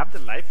 Have the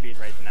life lead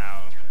right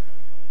now.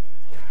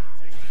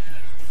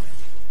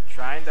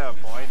 Trying to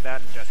avoid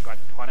that, just got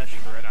punished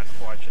for it,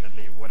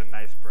 unfortunately. What a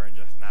nice burn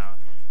just now.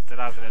 Still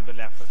has a little bit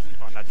left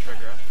on that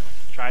trigger.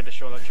 Tried the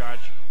shoulder charge,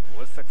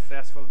 was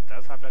successful.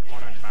 Does have that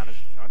corner advantage.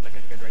 Not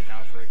looking good right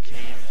now for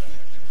Akeem.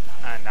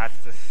 And that's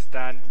the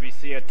stunt. We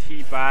see a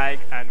T-bag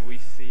and we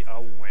see a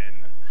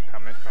win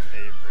coming from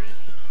Avery.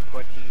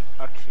 Putting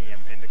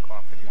Akeem in the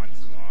coffin once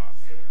more.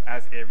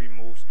 As Avery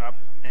moves up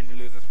in the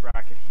loser's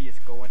bracket, he is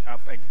going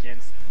up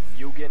against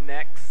Mugen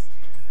next,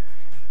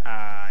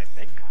 I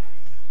think.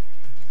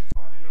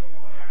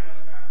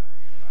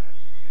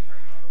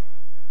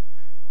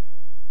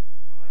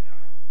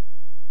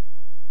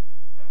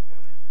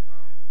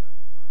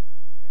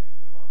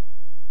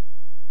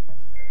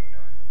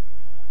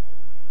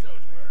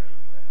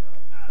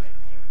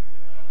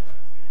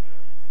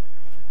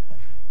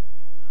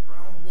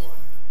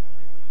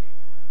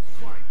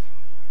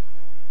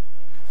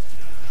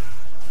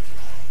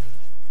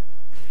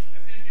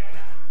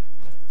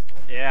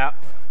 Yeah.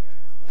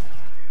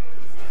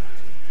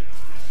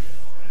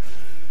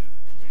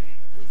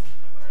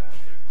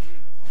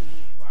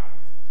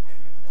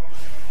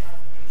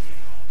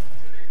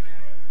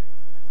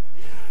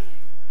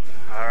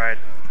 All right.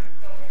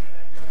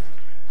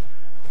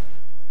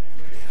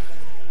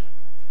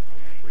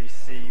 We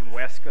see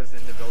Wesker's in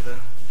the building.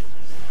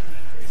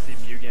 We see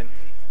Mugen.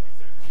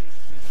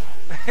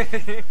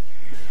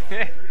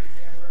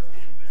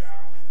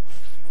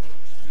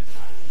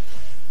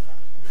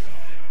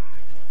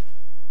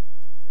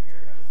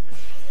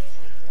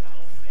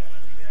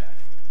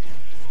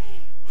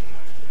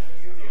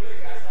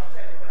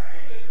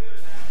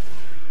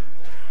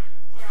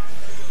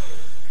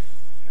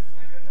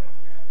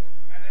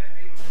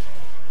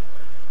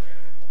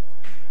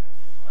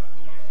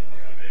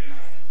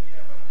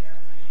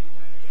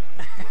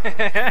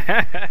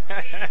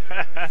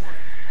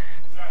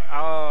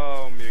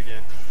 Oh,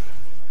 Mugen.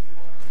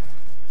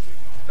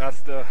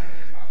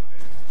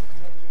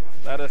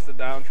 That is the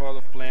downfall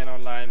of playing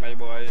online, my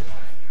boy.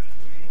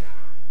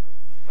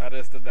 That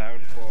is the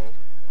downfall.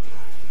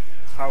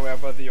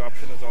 However, the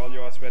option is all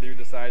yours whether you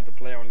decide to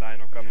play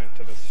online or come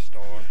into the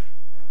store.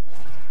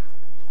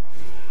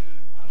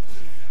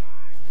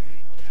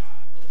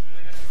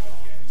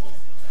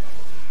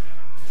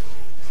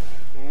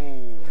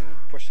 Ooh,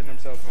 pushing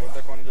himself out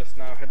the corner just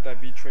now. Hit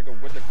that V trigger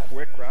with the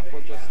quick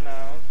grapple just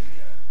now.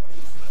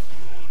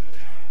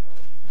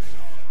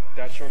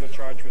 That shoulder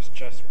charge was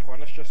just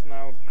punished just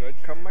now. Good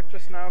comeback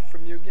just now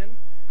from Mugen.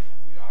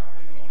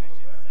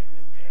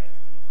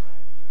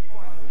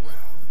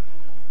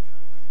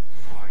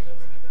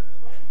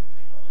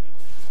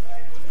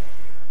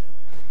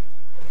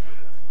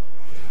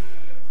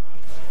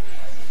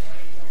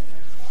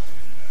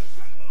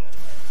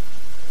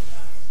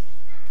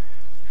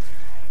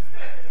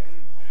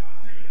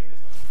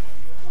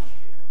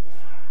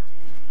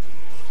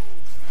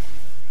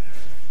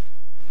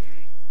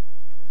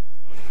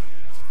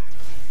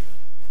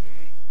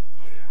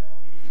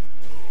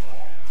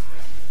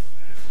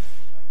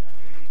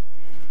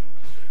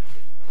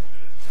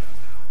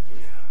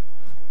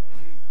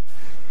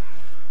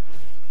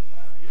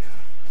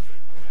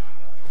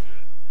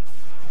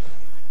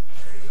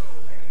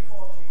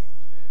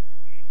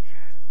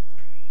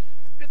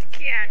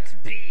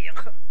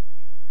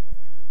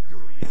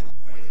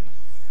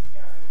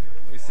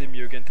 We see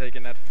Mugen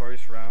taking that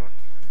first round.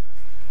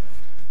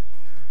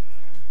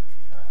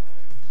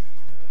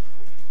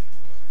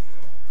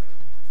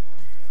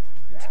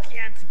 It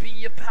can't be,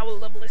 your power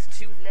level is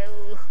too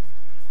low.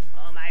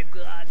 Oh my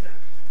god.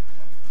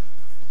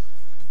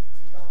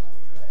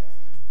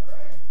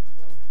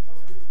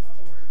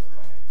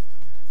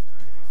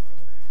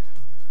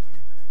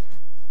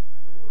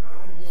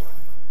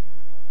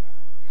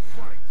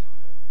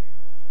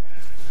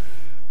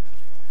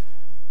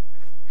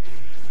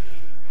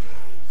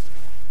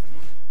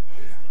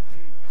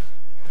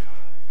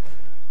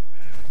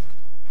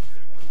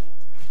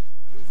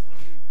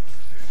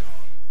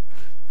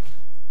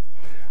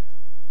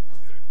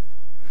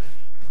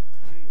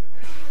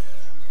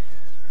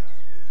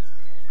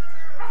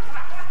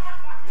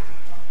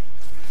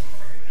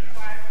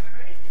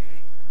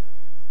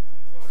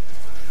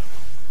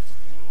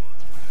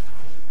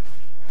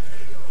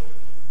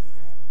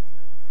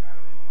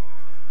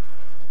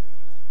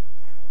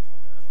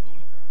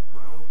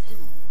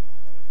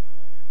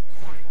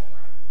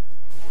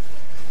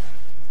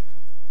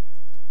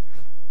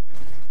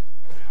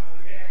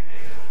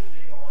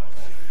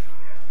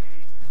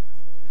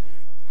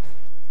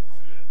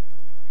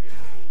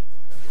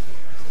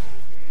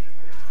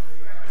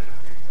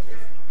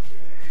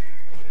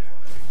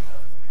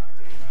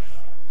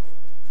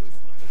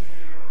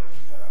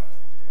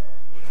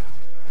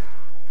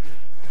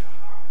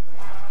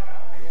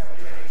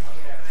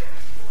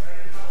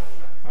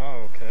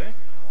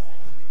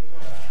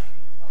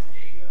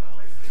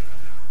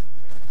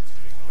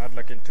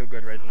 Looking too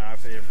good right now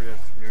for Avery as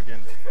Mugen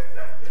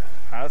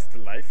has the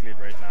life lead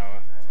right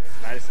now.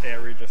 Nice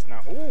airy just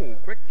now. Ooh,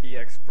 quick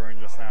EX burn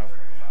just now.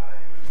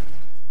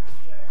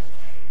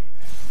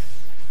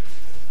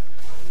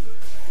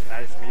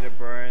 Nice meter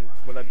burn.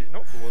 Will that be?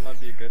 Nope, it will not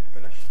be a good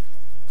finish.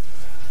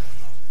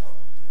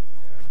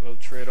 Little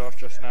trade off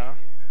just now.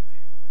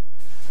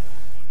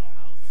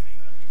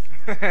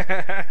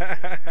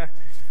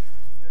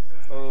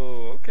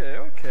 Oh, okay,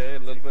 okay. A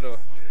little bit of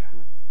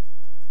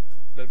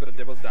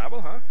dibble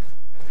dabble, huh?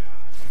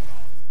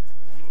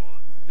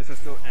 This is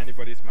still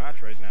anybody's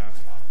match right now.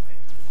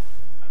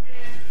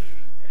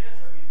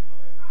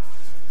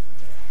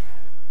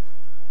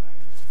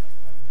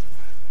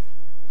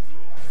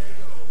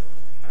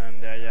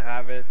 And there you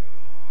have it,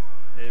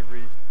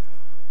 Avery.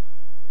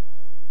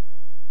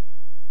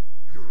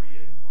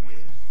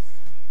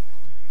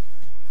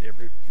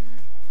 Avery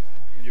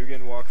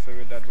Mugen walks away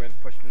with that win,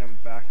 pushing them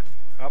back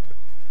up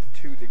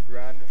to the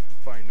grand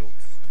finals.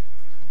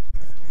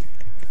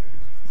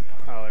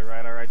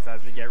 Alright, so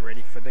as we get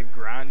ready for the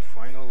grand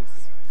finals,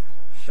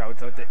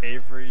 shout out to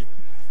Avery,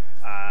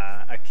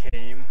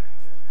 Akeem,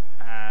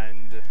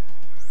 and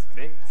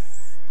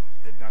Sphinxe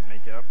did not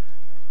make it up.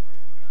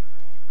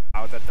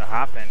 How that to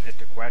happen is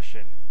the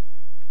question.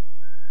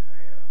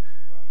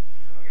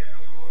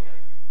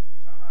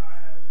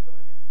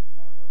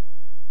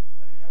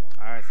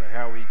 Alright, so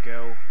here we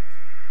go,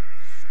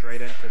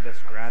 straight into this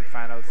grand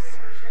finals.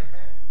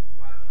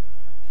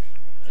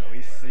 So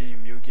we see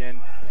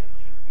Mugen.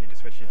 Need to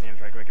switch your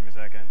teams right quick, give me a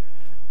second.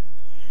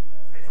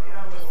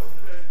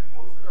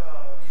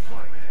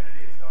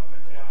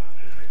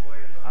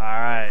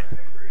 Alright.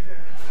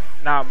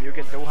 Now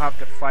Mugen do have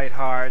to fight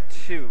hard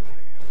to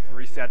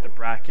reset the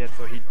bracket,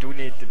 so he do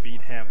need to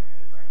beat him.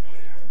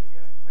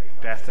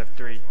 Best of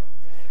 3.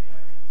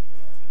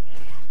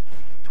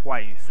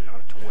 Twice in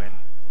order to win.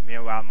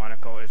 Meanwhile,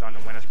 Monoko is on the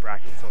winner's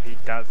bracket, so he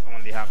does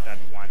only have that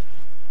one.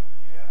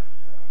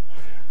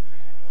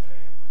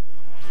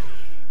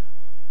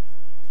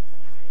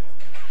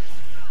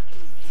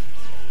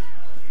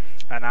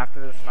 And after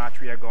this match,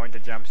 we are going to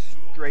jump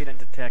straight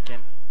into Tekken.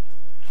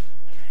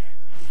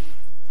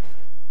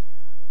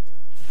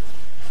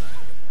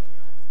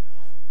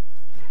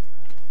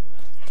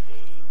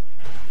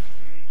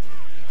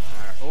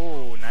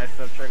 Oh, nice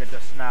little trigger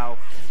just now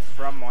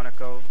from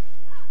Monoko.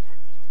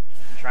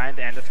 Trying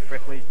to end this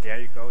quickly. There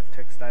you go.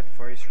 Takes that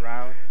first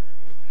round.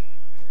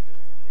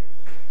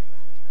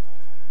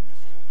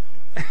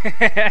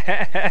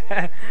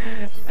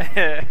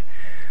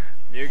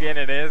 Mugen,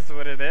 it is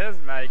what it is,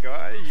 my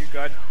god. You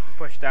got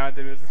pushed down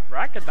to this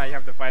bracket. Now you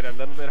have to fight a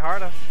little bit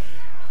harder.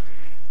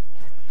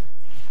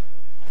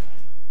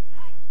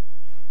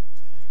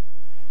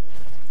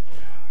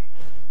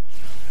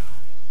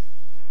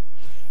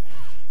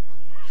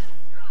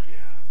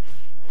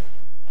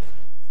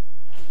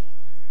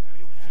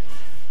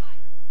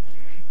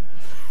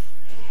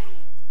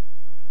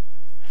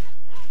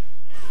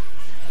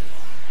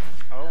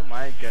 Oh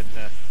my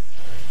goodness.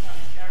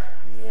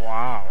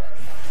 Wow.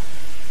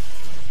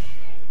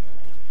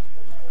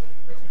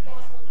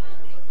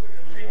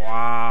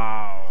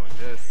 Wow.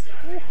 This.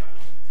 Whew.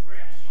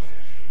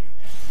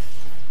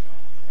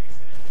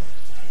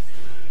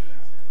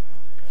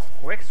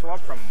 Quick swap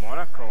from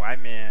Monoko. I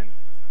mean,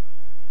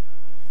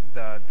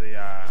 the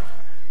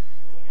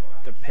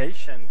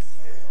patience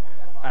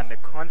and the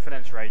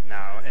confidence right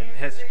now in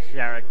his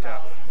character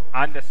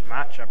on this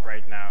matchup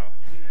right now.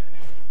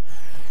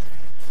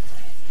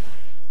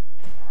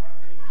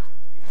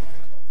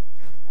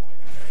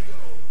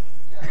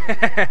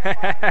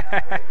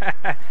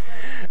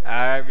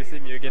 We see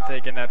Mugen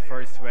taking that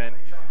first win.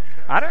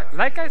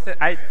 Like I said,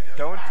 I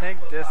don't think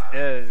this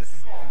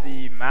is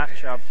the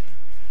matchup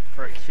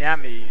for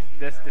Cammy.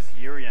 This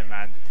Urian,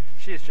 man,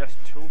 she is just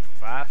too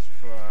fast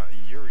for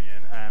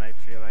Urian, and I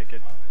feel like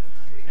it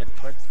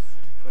puts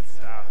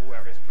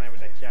whoever's playing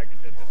with that character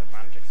at a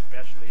disadvantage,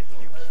 especially if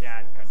you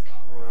can't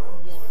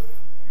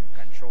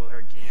control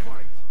her game,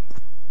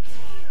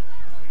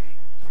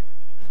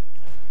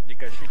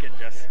 because she can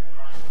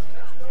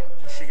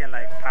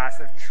like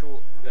passive through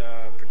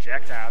the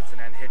projectiles and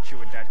then hit you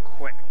with that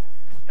quick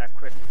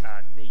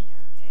knee.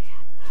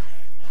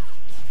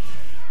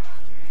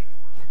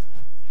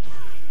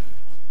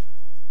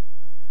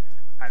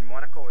 And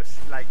Monoko is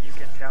like, you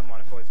can tell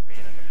Monoko has been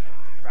in the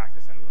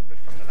practicing a little bit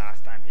from the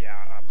last time he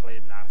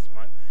played last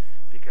month,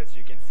 because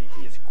you can see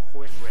he is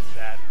quick with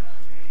that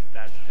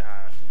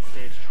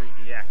stage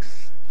 3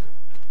 EX.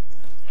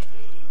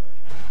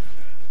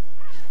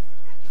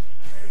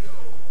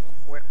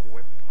 Quick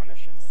whip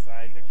punish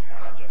inside the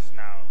corner just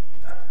now.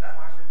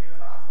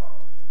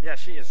 Yeah,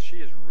 she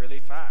is really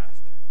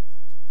fast.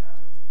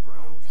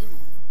 Round 2.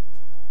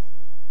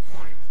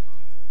 Fight.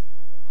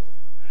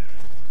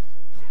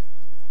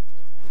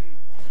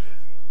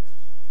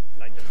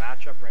 Like the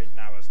matchup right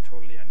now is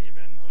totally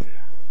uneven.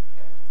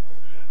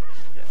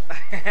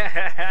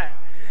 Yeah.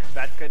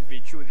 That could be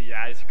true, the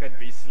eyes could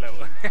be slow.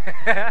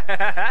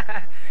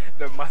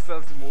 The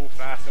muscles move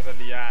faster than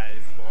the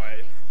eyes,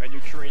 boy. When you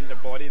train the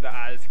body, the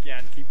eyes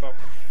can't keep up.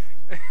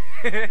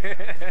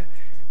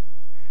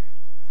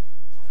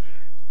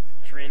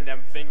 Train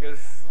them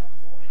fingers.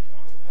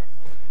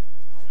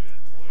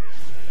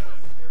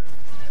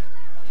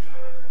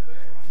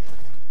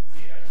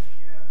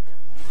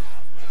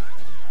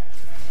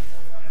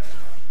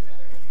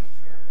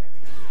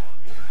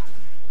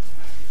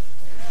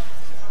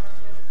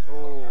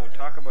 Oh,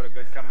 talk about a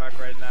good comeback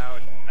right now.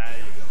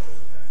 Nice.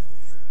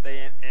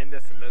 Stay in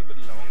this a little bit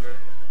longer.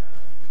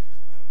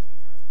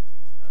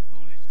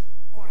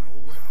 Final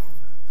round.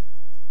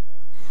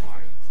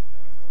 Fight.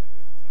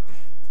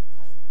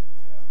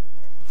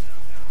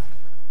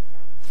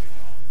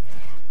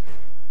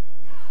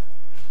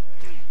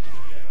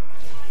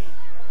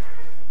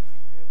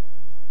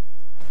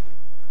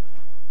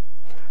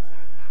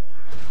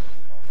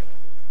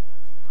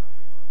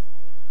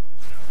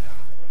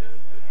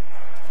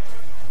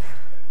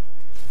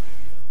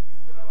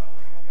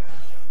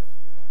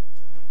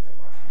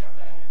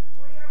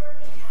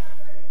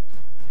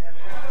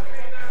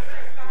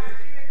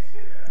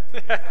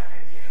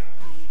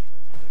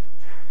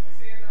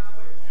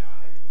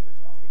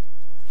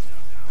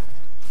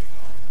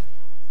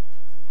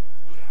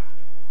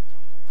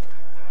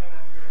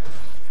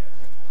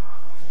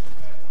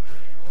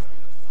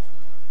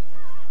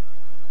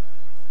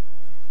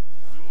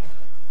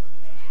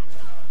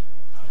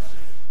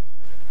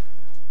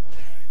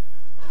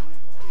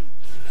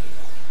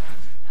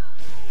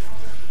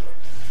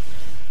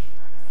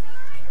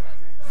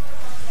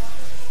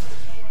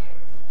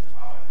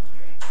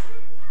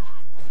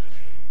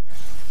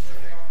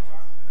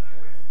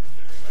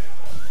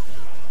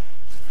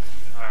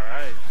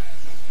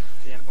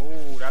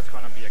 That's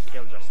gonna be a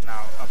kill just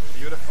now. A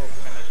beautiful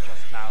finish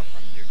just now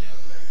from Mugen.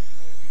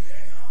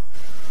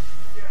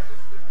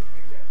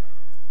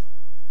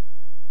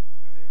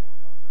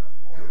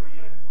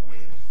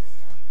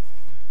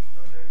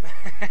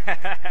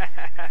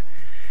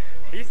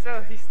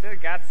 he still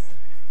got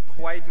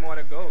quite more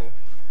to go.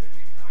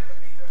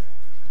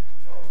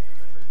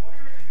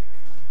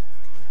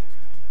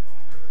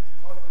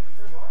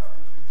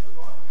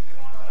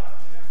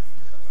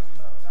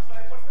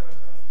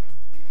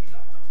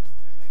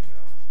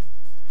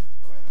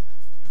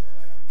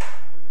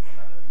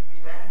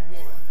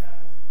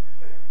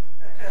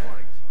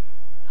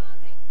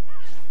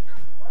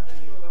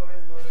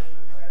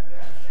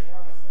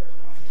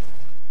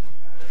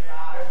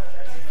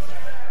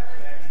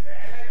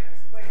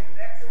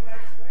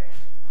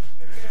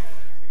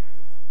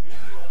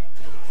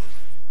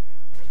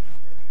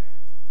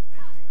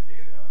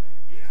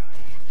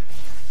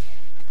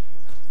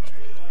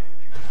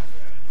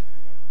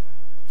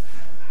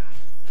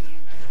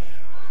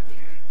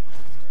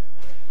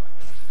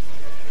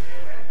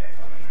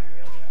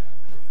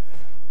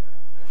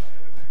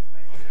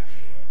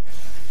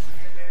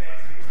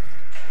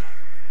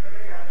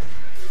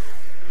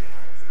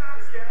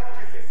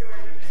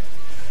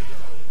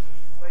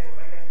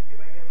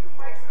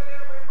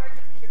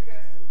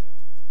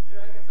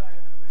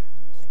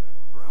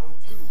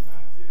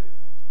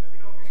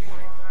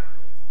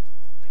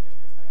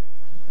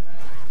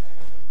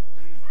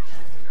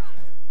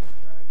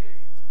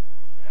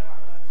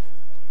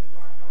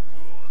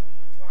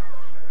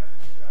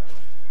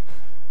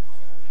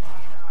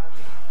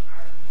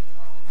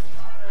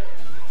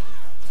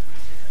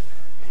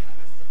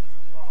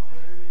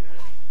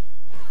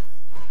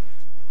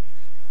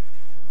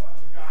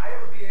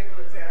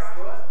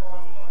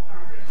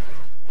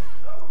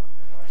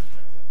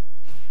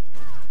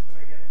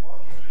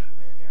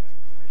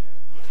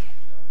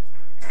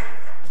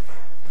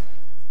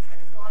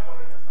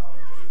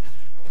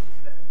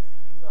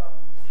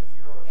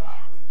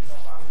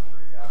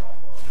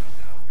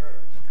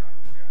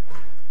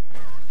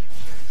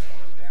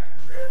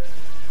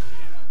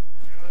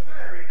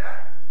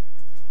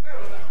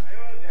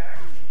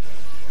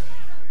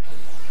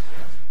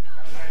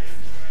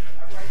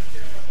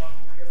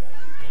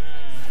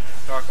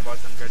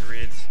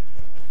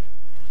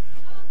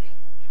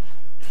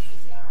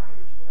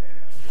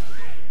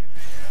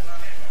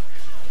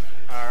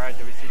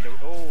 he do?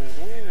 Oh,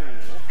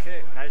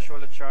 okay. Nice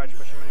shoulder charge.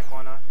 Push him in the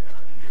corner.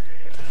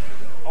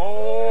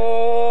 Oh!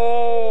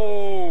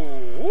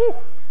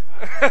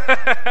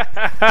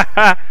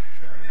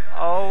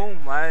 Oh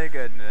my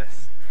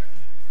goodness.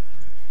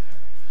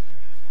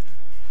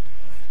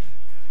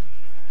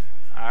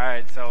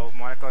 Alright, so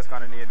Monaco's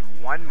gonna need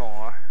one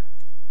more.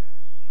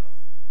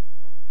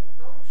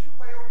 Don't shoot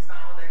my own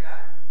sound like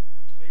that.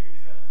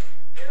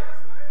 You know,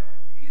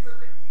 he's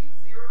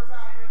zero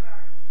time.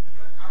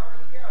 I don't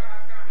really care.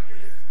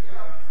 You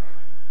know.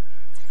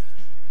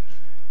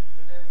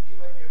 But then see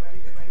if I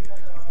set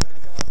that up and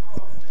sell a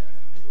house,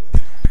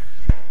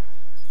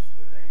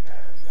 then you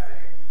gotta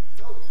hit.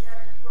 No, you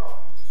can't keep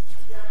wrong.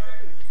 You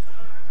can't hit.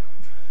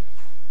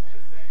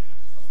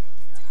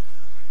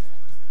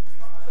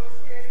 I'm so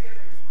scared to get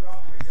the keep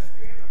wrong. Just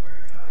stand the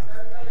word.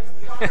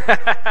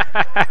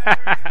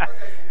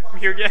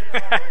 Mugen.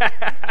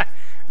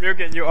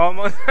 Mugen, you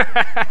almost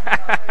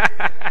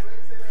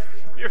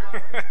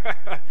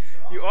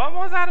you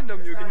almost had it though,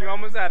 Mugen. You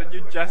almost had it.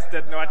 You just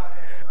did not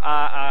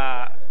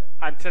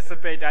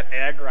anticipate that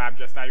air grab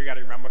just now. You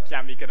gotta remember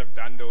Cammy could have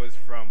done those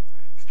from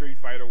Street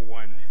Fighter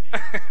 1.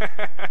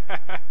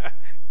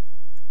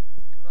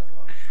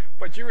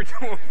 But you were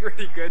doing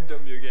pretty good though,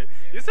 Mugen.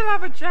 You still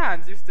have a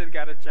chance. You still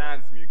got a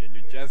chance, Mugen.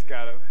 You just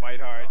gotta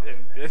fight hard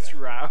in this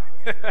round.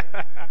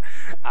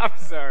 I'm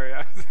sorry.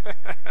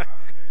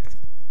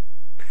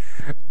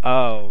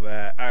 Oh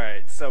man.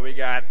 Alright, so we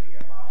got,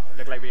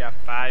 look like we have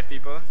 5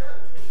 people.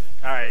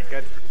 Alright,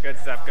 good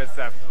stuff.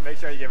 Make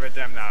sure you give it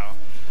to him now.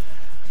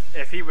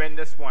 If he wins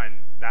this one,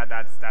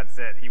 that's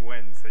it. He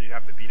wins, so you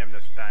have to beat him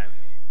this time.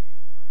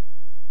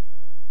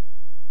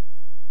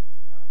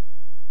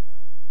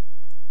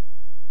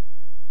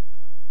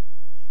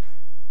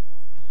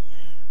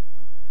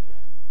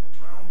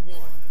 Round 1.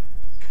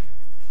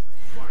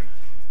 Fight.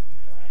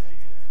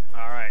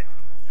 Alright.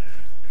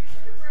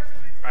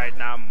 Right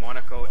now,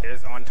 Monoko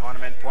is on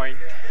tournament point.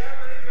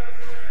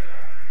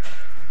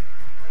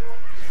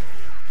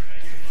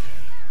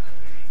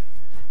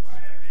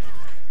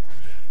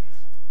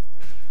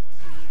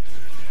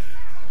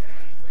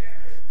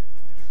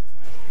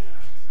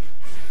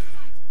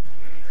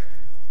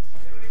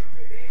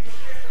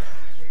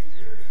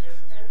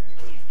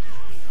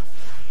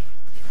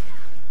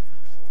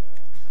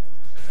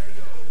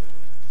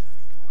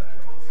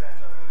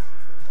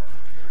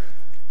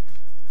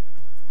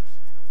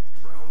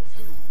 Round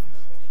 2.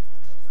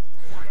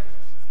 Fight.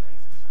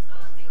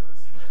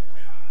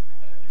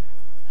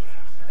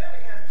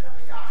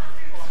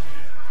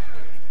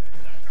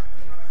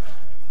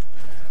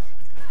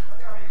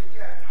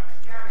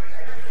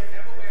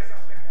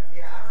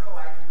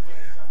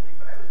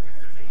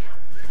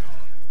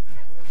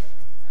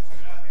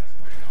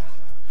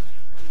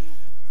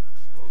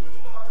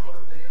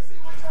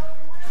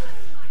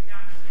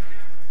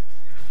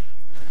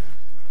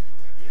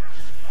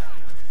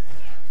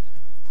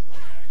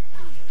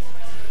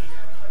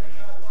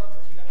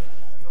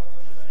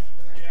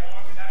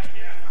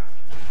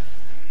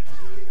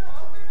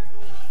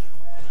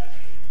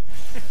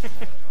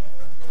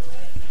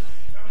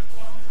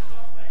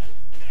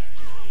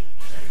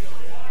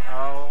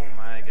 Oh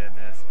my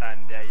goodness, and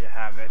there you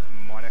have it,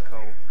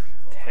 Monoko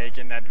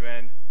taking that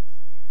win.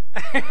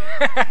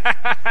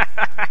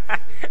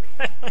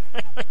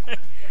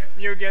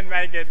 Mugen,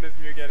 my goodness,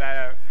 Mugen, I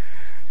have.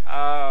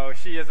 Oh,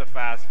 she is a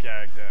fast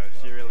character.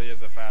 She really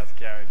is a fast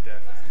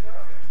character.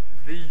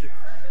 The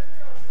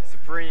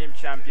Supreme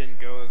Champion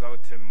goes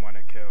out to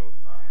Monoko.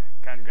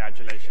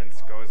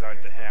 Congratulations goes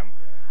out to him.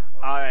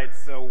 Alright,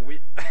 so we...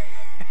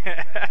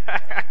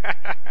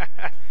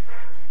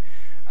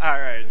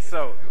 Alright,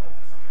 so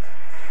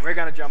we're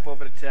gonna jump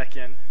over to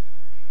Tekken,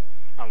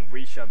 and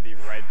we shall be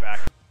right back.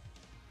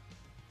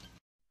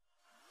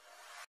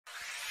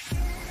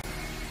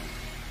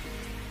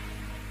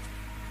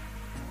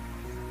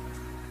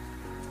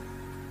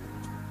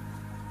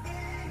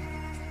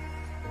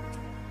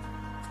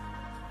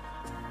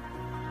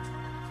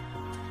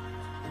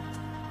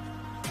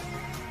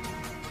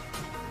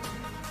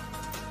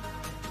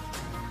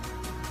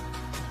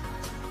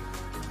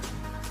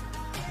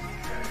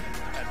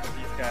 That's what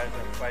these guys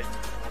are fighting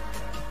for.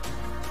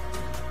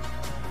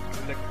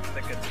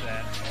 Look at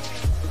that.